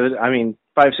to give it.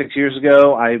 5-6 years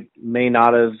ago, I may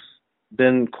not have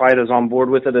been quite as on board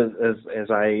with it as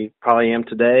I probably am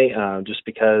today, just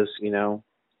because,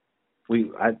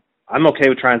 I'm okay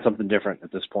with trying something different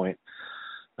at this point.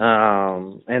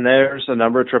 And there's a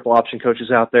number of triple option coaches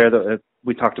out there that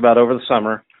we talked about over the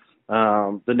summer.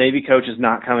 The Navy coach is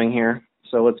not coming here,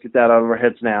 so let's get that out of our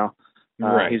heads now.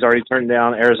 Right. He's already turned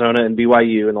down Arizona and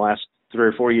BYU in the last 3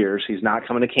 or 4 years. He's not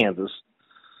coming to Kansas.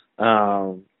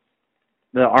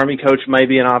 The Army coach may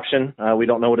be an option. We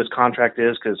don't know what his contract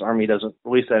is because Army doesn't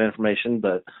release that information,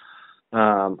 but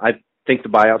I think the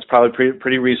buyout's probably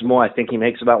pretty reasonable. I think he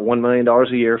makes about $1 million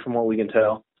a year from what we can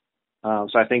tell.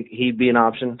 So I think he'd be an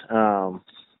option.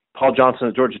 Paul Johnson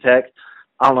at Georgia Tech.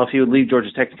 I don't know if he would leave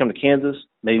Georgia Tech to come to Kansas.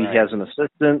 Maybe He has an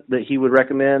assistant that he would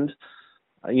recommend,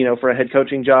 for a head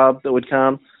coaching job that would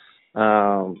come.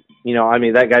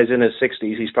 That guy's in his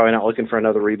 60s. He's probably not looking for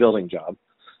another rebuilding job.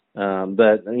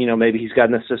 But maybe he's got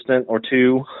an assistant or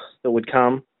two that would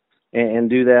come and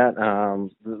do that.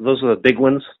 Those are the big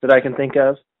ones that I can think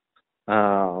of.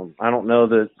 I don't know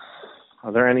that,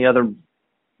 are there any other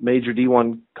major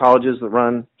D1 colleges that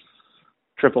run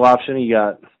triple option? You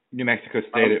got New Mexico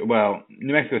State.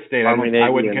 New Mexico State, I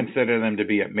wouldn't consider them to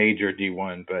be a major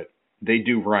D1, but they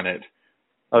do run it.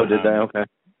 Oh, did they? Okay.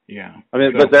 Yeah.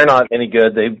 But they're not any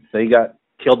good. They got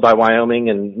killed by Wyoming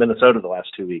and Minnesota the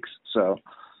last 2 weeks. So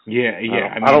yeah.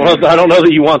 I don't know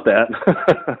that you want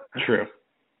that. True.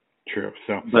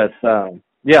 So, but So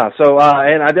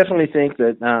and I definitely think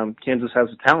that Kansas has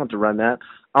the talent to run that.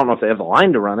 I don't know if they have the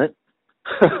line to run it,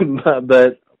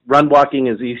 but run blocking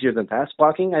is easier than pass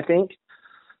blocking, I think.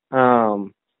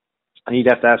 You'd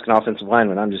have to ask an offensive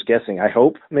lineman. I'm just guessing. I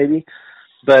hope, maybe.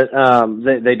 But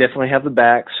they definitely have the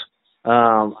backs.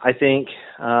 I think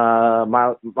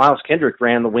Miles Kendrick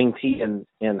ran the wing T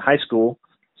in high school,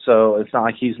 so it's not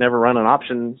like he's never run an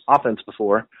option offense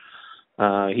before.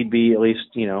 He'd be at least,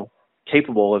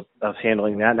 capable of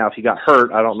handling that. Now, if he got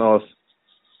hurt, I don't know if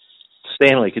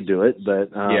Stanley could do it,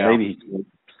 but maybe he could.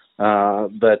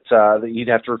 But you'd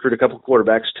have to recruit a couple of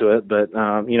quarterbacks to it. But,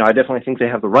 I definitely think they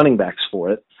have the running backs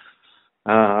for it.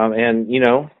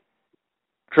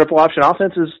 Triple option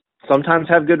offenses sometimes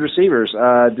have good receivers.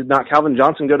 Did not Calvin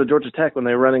Johnson go to Georgia Tech when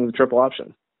they were running the triple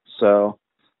option? So,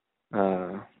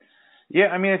 yeah,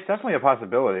 I mean, it's definitely a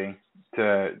possibility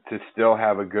to still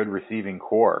have a good receiving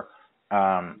core.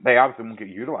 They obviously won't get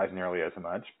utilized nearly as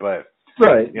much, but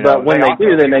right. But when they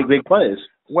do, they make big plays.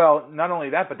 Well, not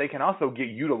only that, but they can also get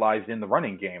utilized in the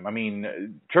running game. I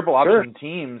mean, triple option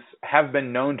teams have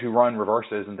been known to run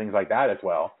reverses and things like that as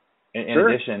well. In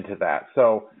addition to that,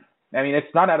 so I mean,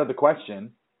 it's not out of the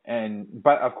question.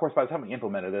 But of course, by the time we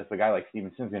implemented this, a guy like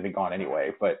Steven Sims is going to be gone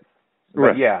anyway. But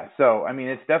yeah, so I mean,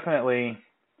 it's definitely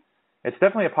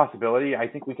a possibility. I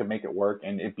think we could make it work,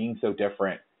 and it being so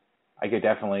different, I could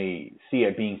definitely see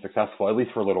it being successful, at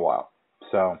least for a little while.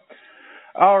 So,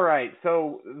 all right.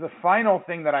 So the final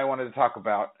thing that I wanted to talk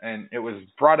about, and it was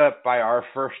brought up by our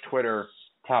first Twitter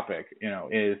topic,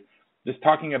 is just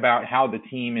talking about how the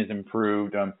team is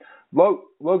improved.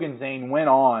 Logan Zane went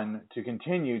on to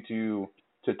continue to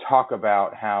talk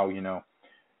about how,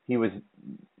 he was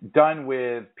done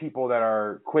with people that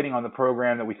are quitting on the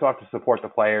program, that we still have to support the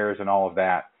players and all of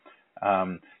that.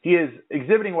 He is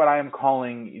exhibiting what I am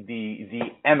calling the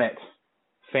Emmett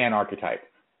fan archetype.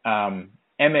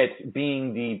 Emmett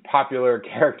being the popular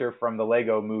character from the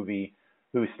Lego movie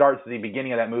who starts the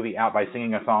beginning of that movie out by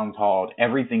singing a song called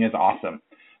Everything is Awesome.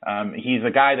 He's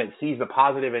a guy that sees the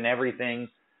positive in everything,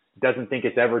 doesn't think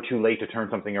it's ever too late to turn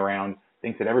something around,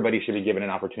 thinks that everybody should be given an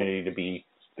opportunity to be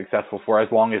successful for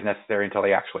as long as necessary until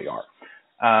they actually are.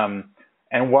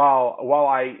 And while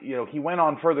he went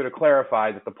on further to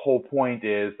clarify that the whole point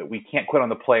is that we can't quit on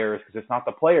the players because it's not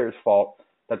the players' fault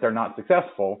that they're not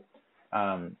successful.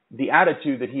 The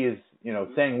attitude that he is,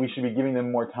 saying we should be giving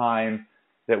them more time,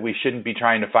 that we shouldn't be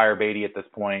trying to fire Beatty at this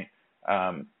point,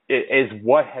 is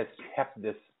what has kept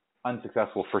this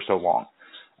unsuccessful for so long.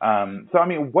 So I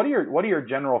mean, what are your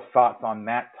general thoughts on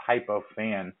that type of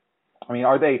fan? I mean,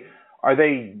 are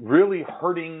they really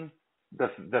hurting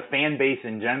the fan base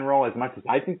in general as much as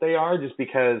I think they are? Just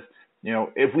because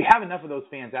if we have enough of those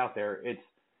fans out there,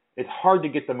 it's hard to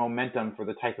get the momentum for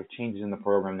the type of changes in the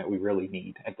program that we really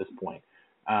need at this point.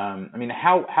 I mean,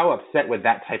 how upset with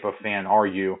that type of fan are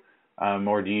you,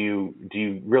 or do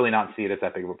you really not see it as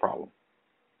that big of a problem?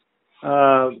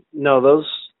 No,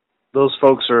 those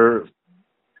folks are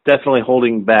definitely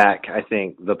holding back, I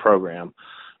think, the program.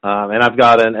 And I've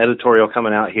got an editorial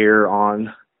coming out here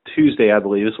on Tuesday, I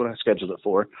believe, is what I scheduled it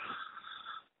for.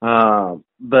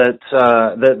 But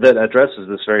that addresses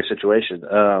this very situation.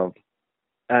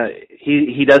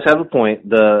 He does have a point.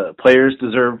 The players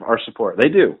deserve our support. They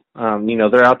do.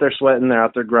 They're out there sweating, they're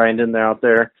out there grinding, they're out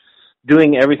there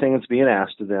doing everything that's being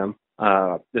asked of them,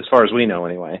 as far as we know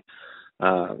anyway.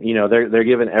 They're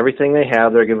giving everything they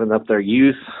have. They're giving up their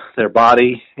youth, their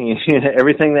body,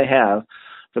 everything they have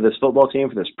for this football team,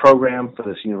 for this program, for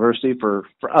this university, for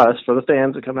us, for the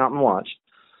fans that come out and watch.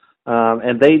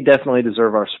 And they definitely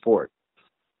deserve our support.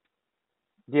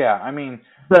 Yeah, I mean...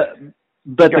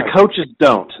 But the coaches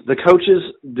don't. The coaches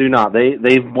do not.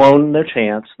 They've blown their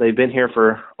chance. They've been here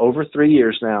for over 3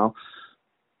 years now.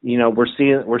 We're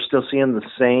still seeing the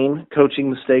same coaching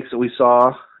mistakes that we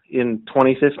saw in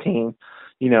 2015,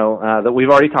 that we've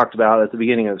already talked about at the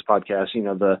beginning of this podcast,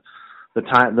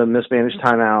 the mismanaged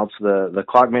timeouts, the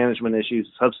clock management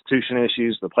issues, substitution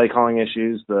issues, the play calling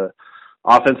issues, the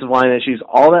offensive line issues,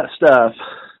 all that stuff.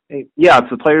 Yeah, it's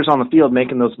the players on the field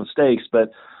making those mistakes,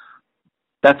 but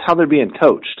that's how they're being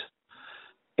coached.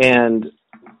 And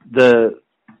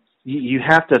you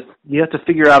have to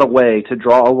figure out a way to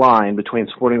draw a line between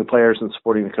supporting the players and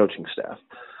supporting the coaching staff.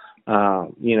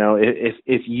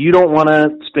 If you don't want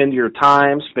to spend your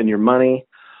time, spend your money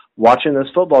watching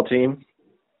this football team,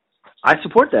 I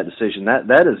support that decision.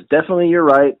 That is definitely your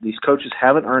right. These coaches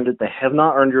haven't earned it. They have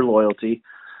not earned your loyalty.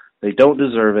 They don't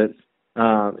deserve it.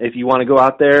 If you want to go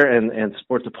out there and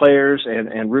support the players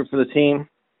and root for the team,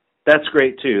 that's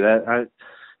great too.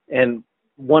 And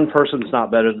one person's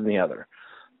not better than the other.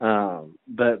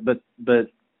 But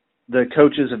the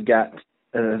coaches have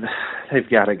they've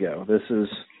got to go.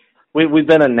 We've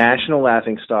been a national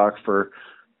laughingstock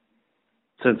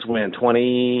since when?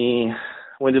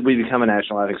 When did we become a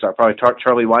national laughingstock? Probably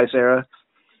Charlie Weiss era.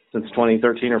 since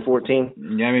 2013 or 14.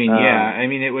 I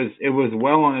mean, it was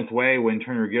well on its way when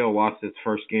Turner Gill lost its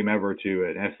first game ever to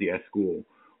an FCS school,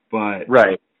 but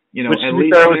right. You know, which at to be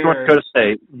least fair was North Dakota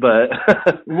State, but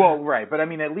well, right. But I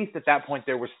mean, at least at that point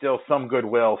there was still some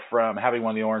goodwill from having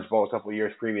won the Orange Bowl a couple of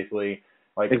years previously.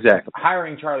 Like exactly.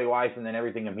 Hiring Charlie Weiss and then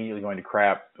everything immediately going to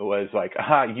crap was like,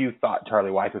 you thought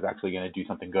Charlie Weiss was actually going to do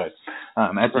something good.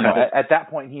 At that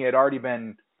point, he had already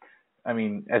been, I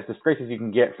mean, as disgraced as you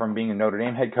can get from being a Notre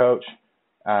Dame head coach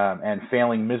and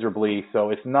failing miserably. So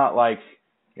it's not like,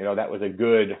 you know, that was a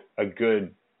good,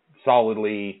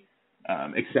 solidly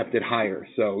accepted hire.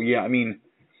 So yeah, I mean,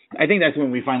 I think that's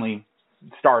when we finally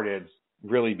started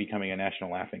really becoming a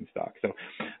national laughingstock. So,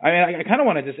 I mean, I kind of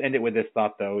want to just end it with this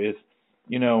thought though, is,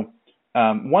 you know,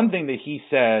 one thing that he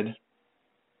said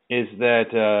is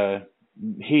that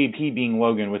he being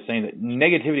Logan was saying that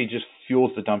negativity just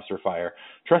fuels the dumpster fire.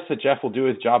 Trust that Jeff will do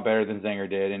his job better than Zenger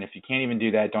did, and if you can't even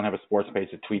do that, don't have a sports page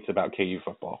that tweets about KU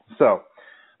football. So,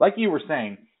 like you were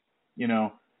saying, you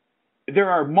know, there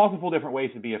are multiple different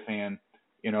ways to be a fan.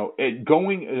 You know,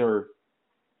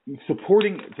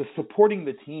 supporting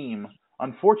the team,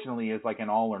 unfortunately, is like an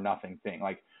all or nothing thing.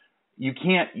 Like you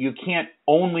can't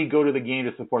only go to the game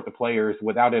to support the players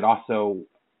without it also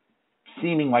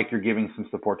seeming like you're giving some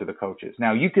support to the coaches.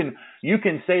 Now you can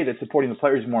say that supporting the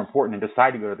players is more important and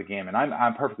decide to go to the game, and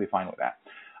I'm perfectly fine with that.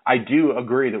 I do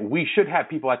agree that we should have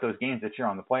people at those games that cheer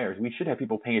on the players. We should have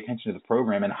people paying attention to the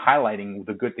program and highlighting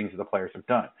the good things that the players have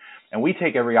done. And we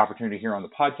take every opportunity here on the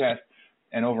podcast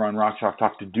and over on Rock Chalk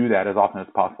Talk to do that as often as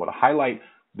possible, to highlight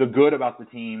the good about the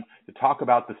team, to talk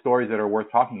about the stories that are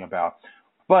worth talking about.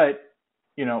 But,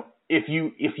 you know, if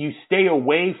you stay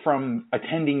away from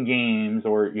attending games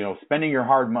or, you know, spending your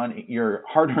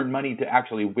hard-earned money to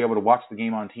actually be able to watch the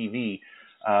game on TV,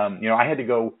 you know, I had to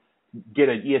go get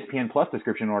an ESPN Plus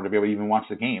subscription in order to be able to even watch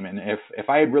the game. And if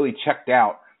I had really checked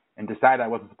out and decided I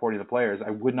wasn't supporting the players, I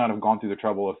would not have gone through the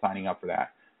trouble of signing up for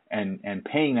that and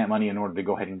paying that money in order to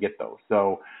go ahead and get those.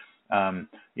 So,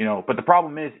 you know, but the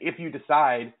problem is if you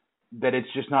decide that it's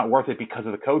just not worth it because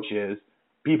of the coaches,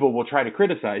 people will try to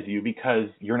criticize you because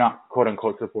you're not quote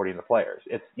unquote supporting the players.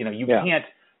 It's, you know, you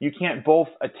can't both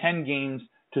attend games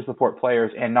to support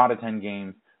players and not attend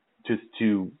games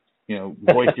to you know,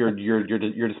 voice your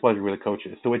displeasure with the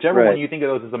coaches. So whichever one you think of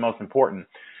those is the most important.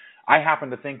 I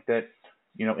happen to think that,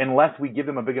 you know, unless we give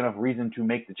them a big enough reason to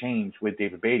make the change with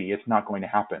David Beatty, it's not going to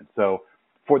happen. So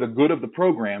for the good of the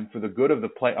program, for the good of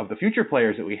the future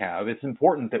players that we have, it's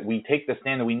important that we take the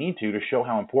stand that we need to show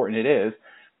how important it is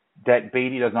that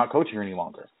Beatty does not coach here any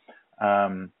longer.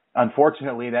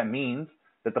 Unfortunately, that means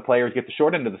that the players get the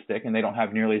short end of the stick and they don't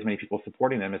have nearly as many people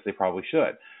supporting them as they probably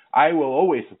should. I will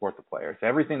always support the players.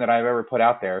 Everything that I've ever put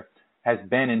out there has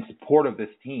been in support of this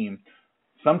team.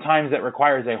 Sometimes that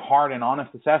requires a hard and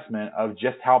honest assessment of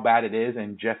just how bad it is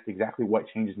and just exactly what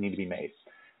changes need to be made.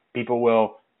 People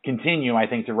will continue, I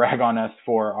think, to rag on us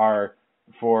for our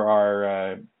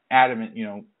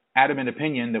adamant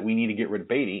opinion that we need to get rid of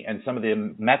Beatty and some of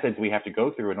the methods we have to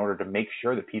go through in order to make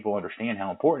sure that people understand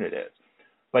how important it is.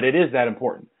 But it is that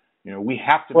important. You know, we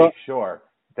have to make sure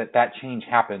that change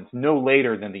happens no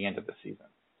later than the end of the season.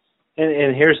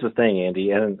 And here's the thing,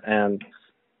 Andy, and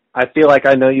I feel like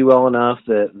I know you well enough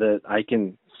that I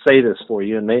can say this for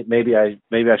you, and maybe I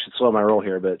should slow my roll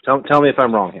here, but tell me if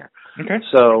I'm wrong here. Okay.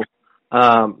 So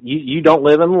you don't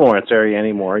live in the Lawrence area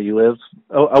anymore. You live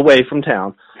away from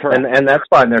town. Correct. And that's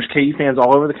fine. There's KU fans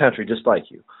all over the country just like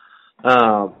you.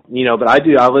 You know, but I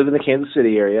live in the Kansas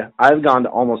City area. I've gone to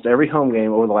almost every home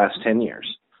game over the last 10 years.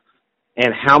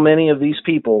 And how many of these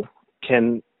people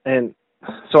and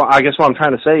so I guess what I'm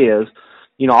trying to say is,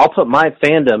 you know, I'll put my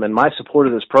fandom and my support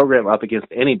of this program up against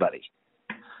anybody.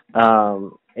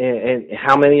 And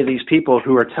how many of these people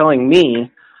who are telling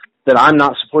me that I'm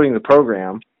not supporting the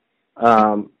program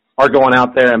are going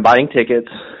out there and buying tickets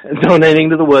and donating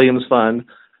to the Williams Fund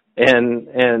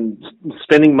and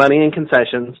spending money in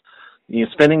concessions, you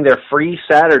know, spending their free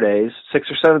Saturdays, 6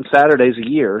 or 7 Saturdays a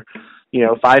year, you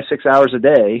know, 5-6 hours a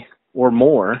day or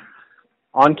more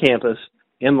on campus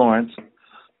in Lawrence.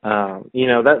 You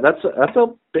know, that's a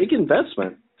big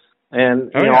investment.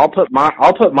 And you know, I'll put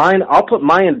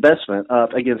my investment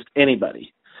up against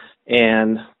anybody.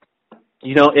 And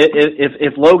you know,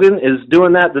 if Logan is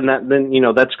doing that, then you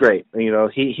know, that's great. You know,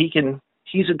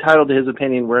 he's entitled to his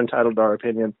opinion. We're entitled to our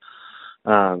opinion.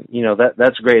 You know,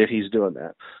 that's great if he's doing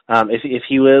that. If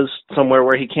he lives somewhere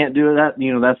where he can't do that,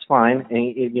 you know, that's fine.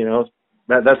 And you know,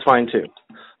 that's fine too.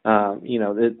 You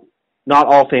know, not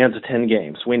all fans attend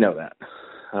games. We know that.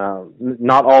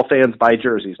 Not all fans buy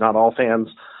jerseys. Not all fans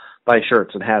buy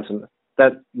shirts and hats, and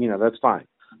that, you know, that's fine.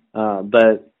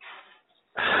 But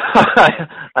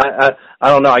I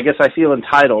don't know. I guess I feel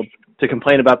entitled to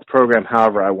complain about the program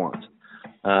however I want.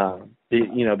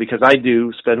 Because I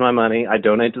do spend my money. I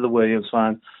donate to the Williams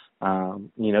Fund.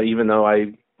 Even though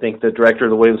I think the director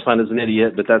of the Williams Fund is an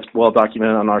idiot, but that's well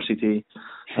documented on RCT.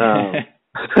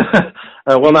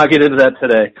 We'll not get into that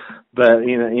today. But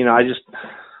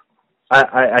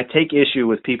I take issue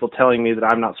with people telling me that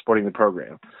I'm not supporting the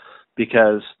program,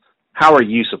 because how are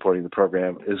you supporting the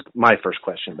program is my first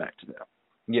question back to them.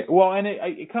 Yeah, well, and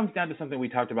it comes down to something we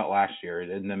talked about last year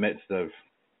in the midst of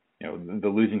the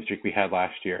losing streak we had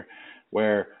last year,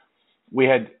 where we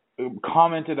had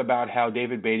commented about how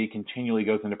David Beatty continually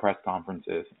goes into press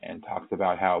conferences and talks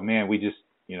about how, man, we just,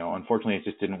 unfortunately it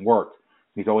just didn't work.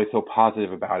 He's always so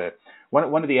positive about it.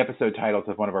 One of the episode titles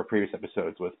of one of our previous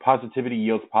episodes was "Positivity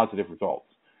Yields Positive Results."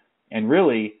 And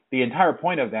really, the entire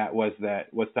point of that was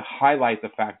to highlight the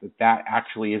fact that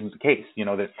actually isn't the case. That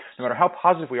no matter how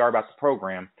positive we are about the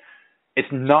program,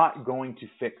 it's not going to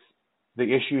fix the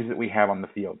issues that we have on the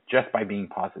field just by being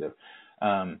positive.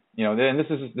 And this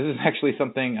is actually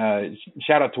something.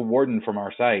 Shout out to Warden from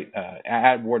our site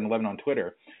at Warden11 on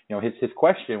Twitter. His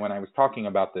question when I was talking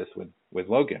about this with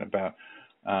Logan about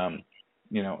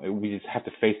we just have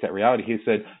to face that reality. He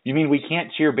said, "You mean we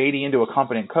can't cheer Beatty into a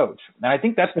competent coach?" And I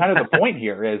think that's kind of the point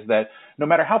here, is that no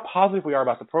matter how positive we are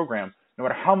about the program, no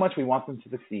matter how much we want them to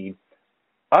succeed,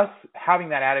 us having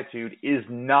that attitude is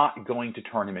not going to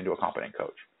turn him into a competent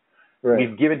coach. Right.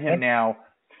 We've given him now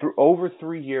over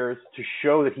 3 years to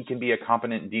show that he can be a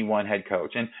competent D1 head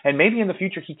coach, and maybe in the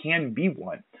future he can be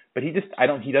one. But he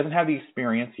doesn't have the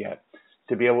experience yet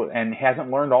to be able, and hasn't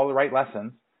learned all the right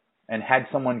lessons, and had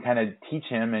someone kind of teach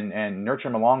him and nurture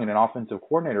him along in an offensive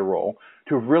coordinator role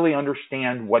to really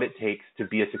understand what it takes to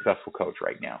be a successful coach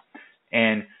right now.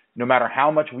 And no matter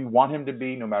how much we want him to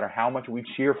be, no matter how much we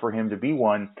cheer for him to be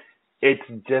one, it's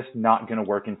just not going to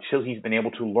work until he's been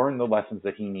able to learn the lessons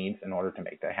that he needs in order to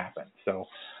make that happen. So,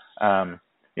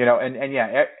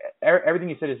 everything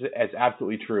you said is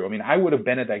absolutely true. I mean, I would have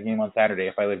been at that game on Saturday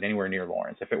if I lived anywhere near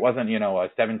Lawrence. If it wasn't, a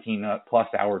 17-plus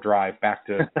hour drive back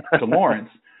to Lawrence,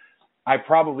 I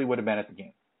probably would have been at the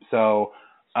game. So,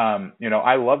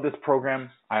 I love this program.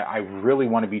 I really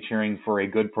want to be cheering for a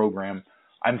good program.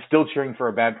 I'm still cheering for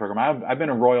a bad program. I've been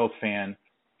a Royals fan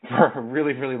for a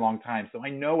really, really long time, so I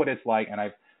know what it's like, and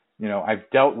I've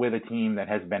dealt with a team that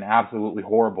has been absolutely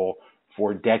horrible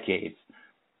for decades.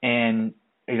 And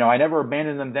I never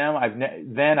abandoned them. I've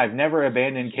never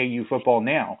abandoned KU football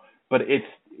now. But it's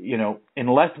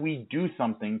unless we do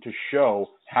something to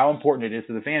show how important it is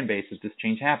to the fan base that this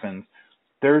change happens,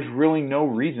 there's really no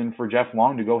reason for Jeff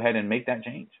Long to go ahead and make that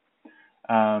change.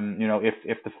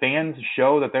 If the fans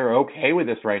show that they're okay with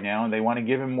this right now and they want to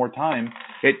give him more time,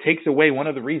 it takes away one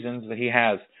of the reasons that he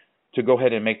has to go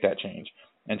ahead and make that change.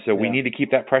 And so we need to keep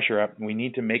that pressure up. We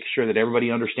need to make sure that everybody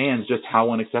understands just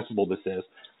how inaccessible this is.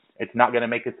 It's not going to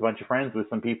make us a bunch of friends with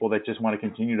some people that just want to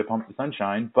continue to pump the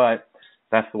sunshine, but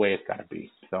that's the way it's got to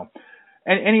be. So,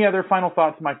 any other final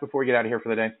thoughts, Mike, before we get out of here for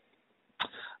the day?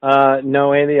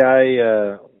 No, Andy,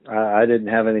 I didn't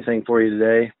have anything for you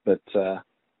today, but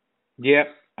yep.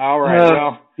 All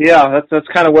right. That's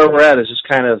kind of where we're at. It's just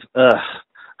kind of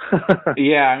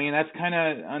Yeah, I mean, that's kind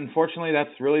of, unfortunately,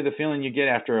 that's really the feeling you get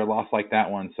after a loss like that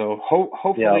one. So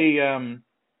hopefully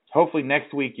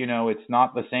next week, it's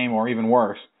not the same or even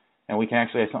worse, and we can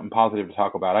actually have something positive to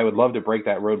talk about. I would love to break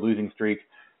that road losing streak.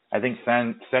 I think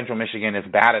Central Michigan is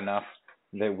bad enough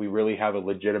that we really have a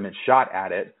legitimate shot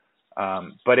at it.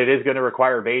 But it is going to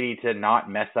require Beatty to not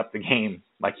mess up the game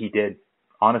like he did,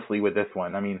 honestly, with this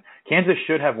one. I mean, Kansas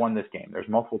should have won this game. There's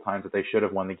multiple times that they should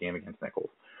have won the game against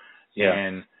Nichols. Yeah.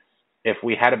 And if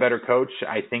we had a better coach,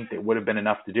 I think it would have been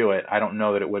enough to do it. I don't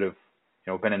know that it would have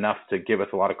been enough to give us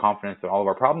a lot of confidence that all of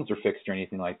our problems are fixed or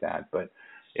anything like that. But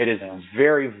it is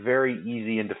very, very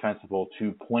easy and defensible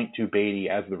to point to Beatty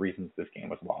as the reasons this game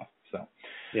was lost. So,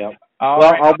 yeah.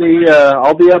 I'll be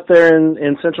up there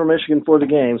in Central Michigan for the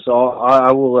game, so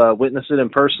I will witness it in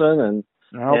person.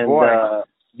 If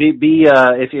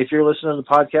you're listening to the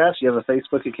podcast, you have a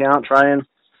Facebook account, try and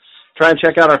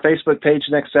check out our Facebook page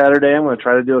next Saturday. I'm going to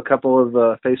try to do a couple of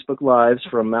Facebook Lives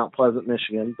from Mount Pleasant,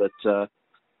 Michigan, but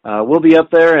we'll be up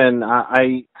there, and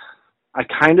I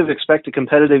kind of expect a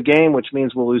competitive game, which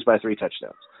means we'll lose by 3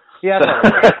 touchdowns. Yeah.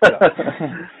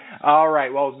 All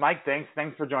right. Well, Mike, thanks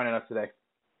for joining us today.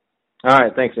 All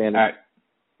right. Thanks, Andy. All right.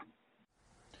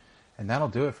 And that'll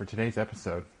do it for today's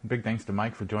episode. Big thanks to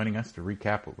Mike for joining us to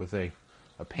recap what was a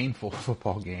painful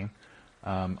football game.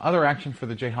 Other action for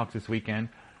the Jayhawks this weekend.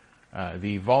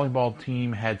 The volleyball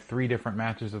team had 3 different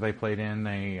matches that they played in.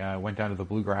 They went down to the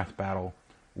Bluegrass Battle,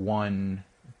 won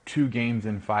 2 games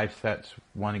in 5 sets,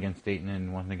 one against Dayton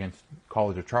and one against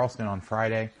College of Charleston on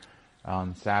Friday.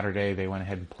 Saturday, they went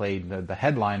ahead and played the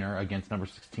headliner against number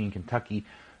 16 Kentucky,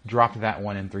 dropped that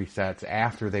one in 3 sets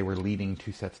after they were leading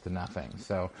 2-0.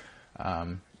 So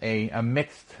a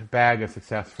mixed bag of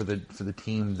success for the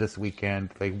team this weekend.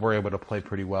 They were able to play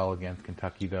pretty well against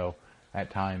Kentucky, though, at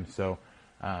times. So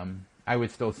I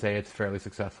would still say it's fairly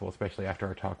successful, especially after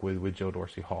our talk with Joe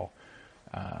Dorsey Hall.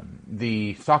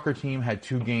 The soccer team had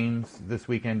 2 games this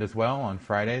weekend as well. On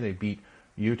Friday, they beat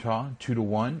Utah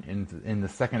 2-1 in the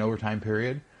second overtime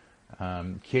period.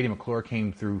 Katie McClure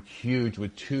came through huge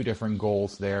with 2 different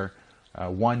goals there.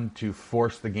 One to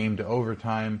force the game to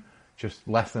overtime just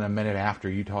less than a minute after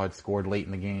Utah had scored late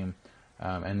in the game.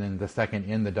 And then the second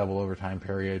in the double overtime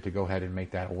period to go ahead and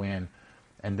make that a win.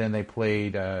 And then they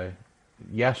played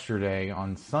yesterday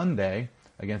on Sunday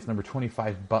against number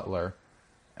 25 Butler.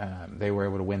 They were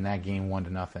able to win that game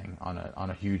 1-0 on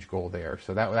a huge goal there.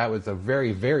 So that was a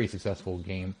very, very successful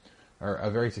game, or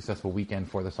a very successful weekend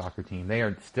for the soccer team. They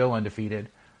are still undefeated.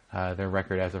 Their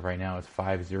record as of right now is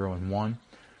 5-0-1,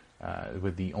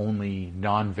 with the only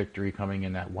non-victory coming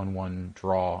in that 1-1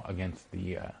 draw against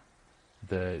the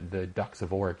Ducks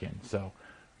of Oregon. So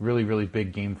really, really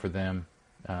big game for them.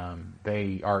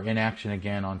 They are in action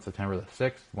again on September the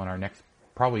 6th, when our next,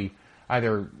 probably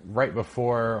either right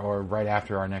before or right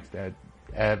after our next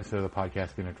episode of the podcast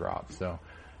is going to drop. So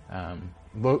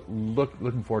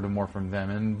looking forward to more from them.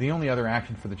 And the only other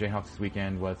action for the Jayhawks this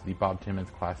weekend was the Bob Timmons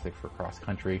Classic for cross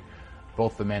country.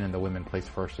 Both the men and the women placed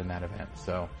first in that event.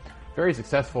 So very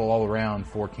successful all around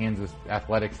for Kansas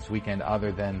athletics this weekend,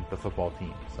 other than the football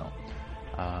team. So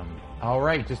all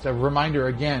right, just a reminder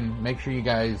again, make sure you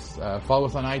guys follow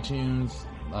us on iTunes,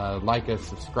 like us,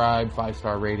 subscribe,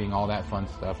 5-star rating, all that fun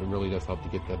stuff. It really does help to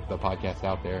get the podcast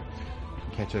out there. You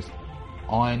can catch us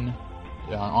on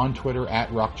Twitter at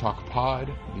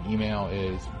RockChalkPod. The email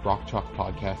is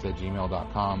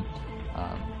rockchalkpodcast@gmail.com.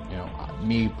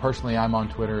 Me personally, I'm on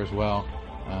Twitter as well.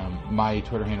 My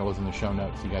Twitter handle is in the show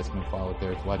notes, so you guys can follow it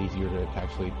there. It's a lot easier to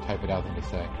actually type it out than to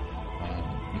say.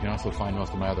 You can also find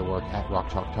most of my other work at Rock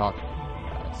Chalk Talk.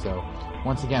 So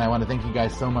once again, I want to thank you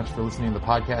guys so much for listening to the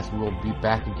podcast. We will be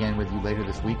back again with you later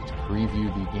this week to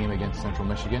preview the game against Central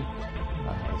Michigan.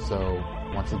 So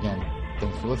once again,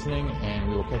 thanks for listening, and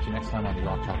we will catch you next time on the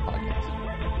Rock Chalk Podcast.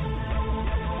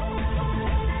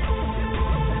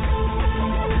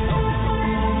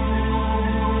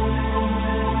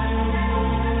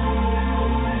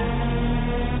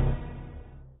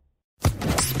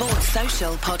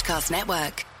 Social Podcast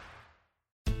Network.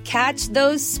 Catch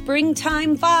those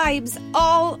springtime vibes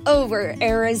all over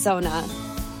Arizona.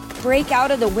 Break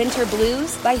out of the winter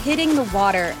blues by hitting the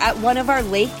water at one of our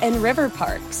lake and river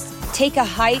parks. Take a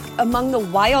hike among the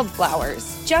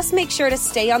wildflowers. Just make sure to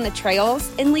stay on the trails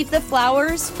and leave the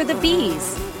flowers for the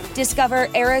bees. Discover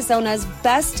Arizona's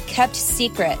best kept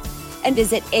secret and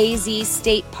visit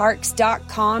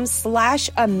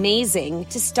azstateparks.com/amazing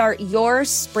to start your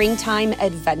springtime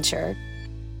adventure.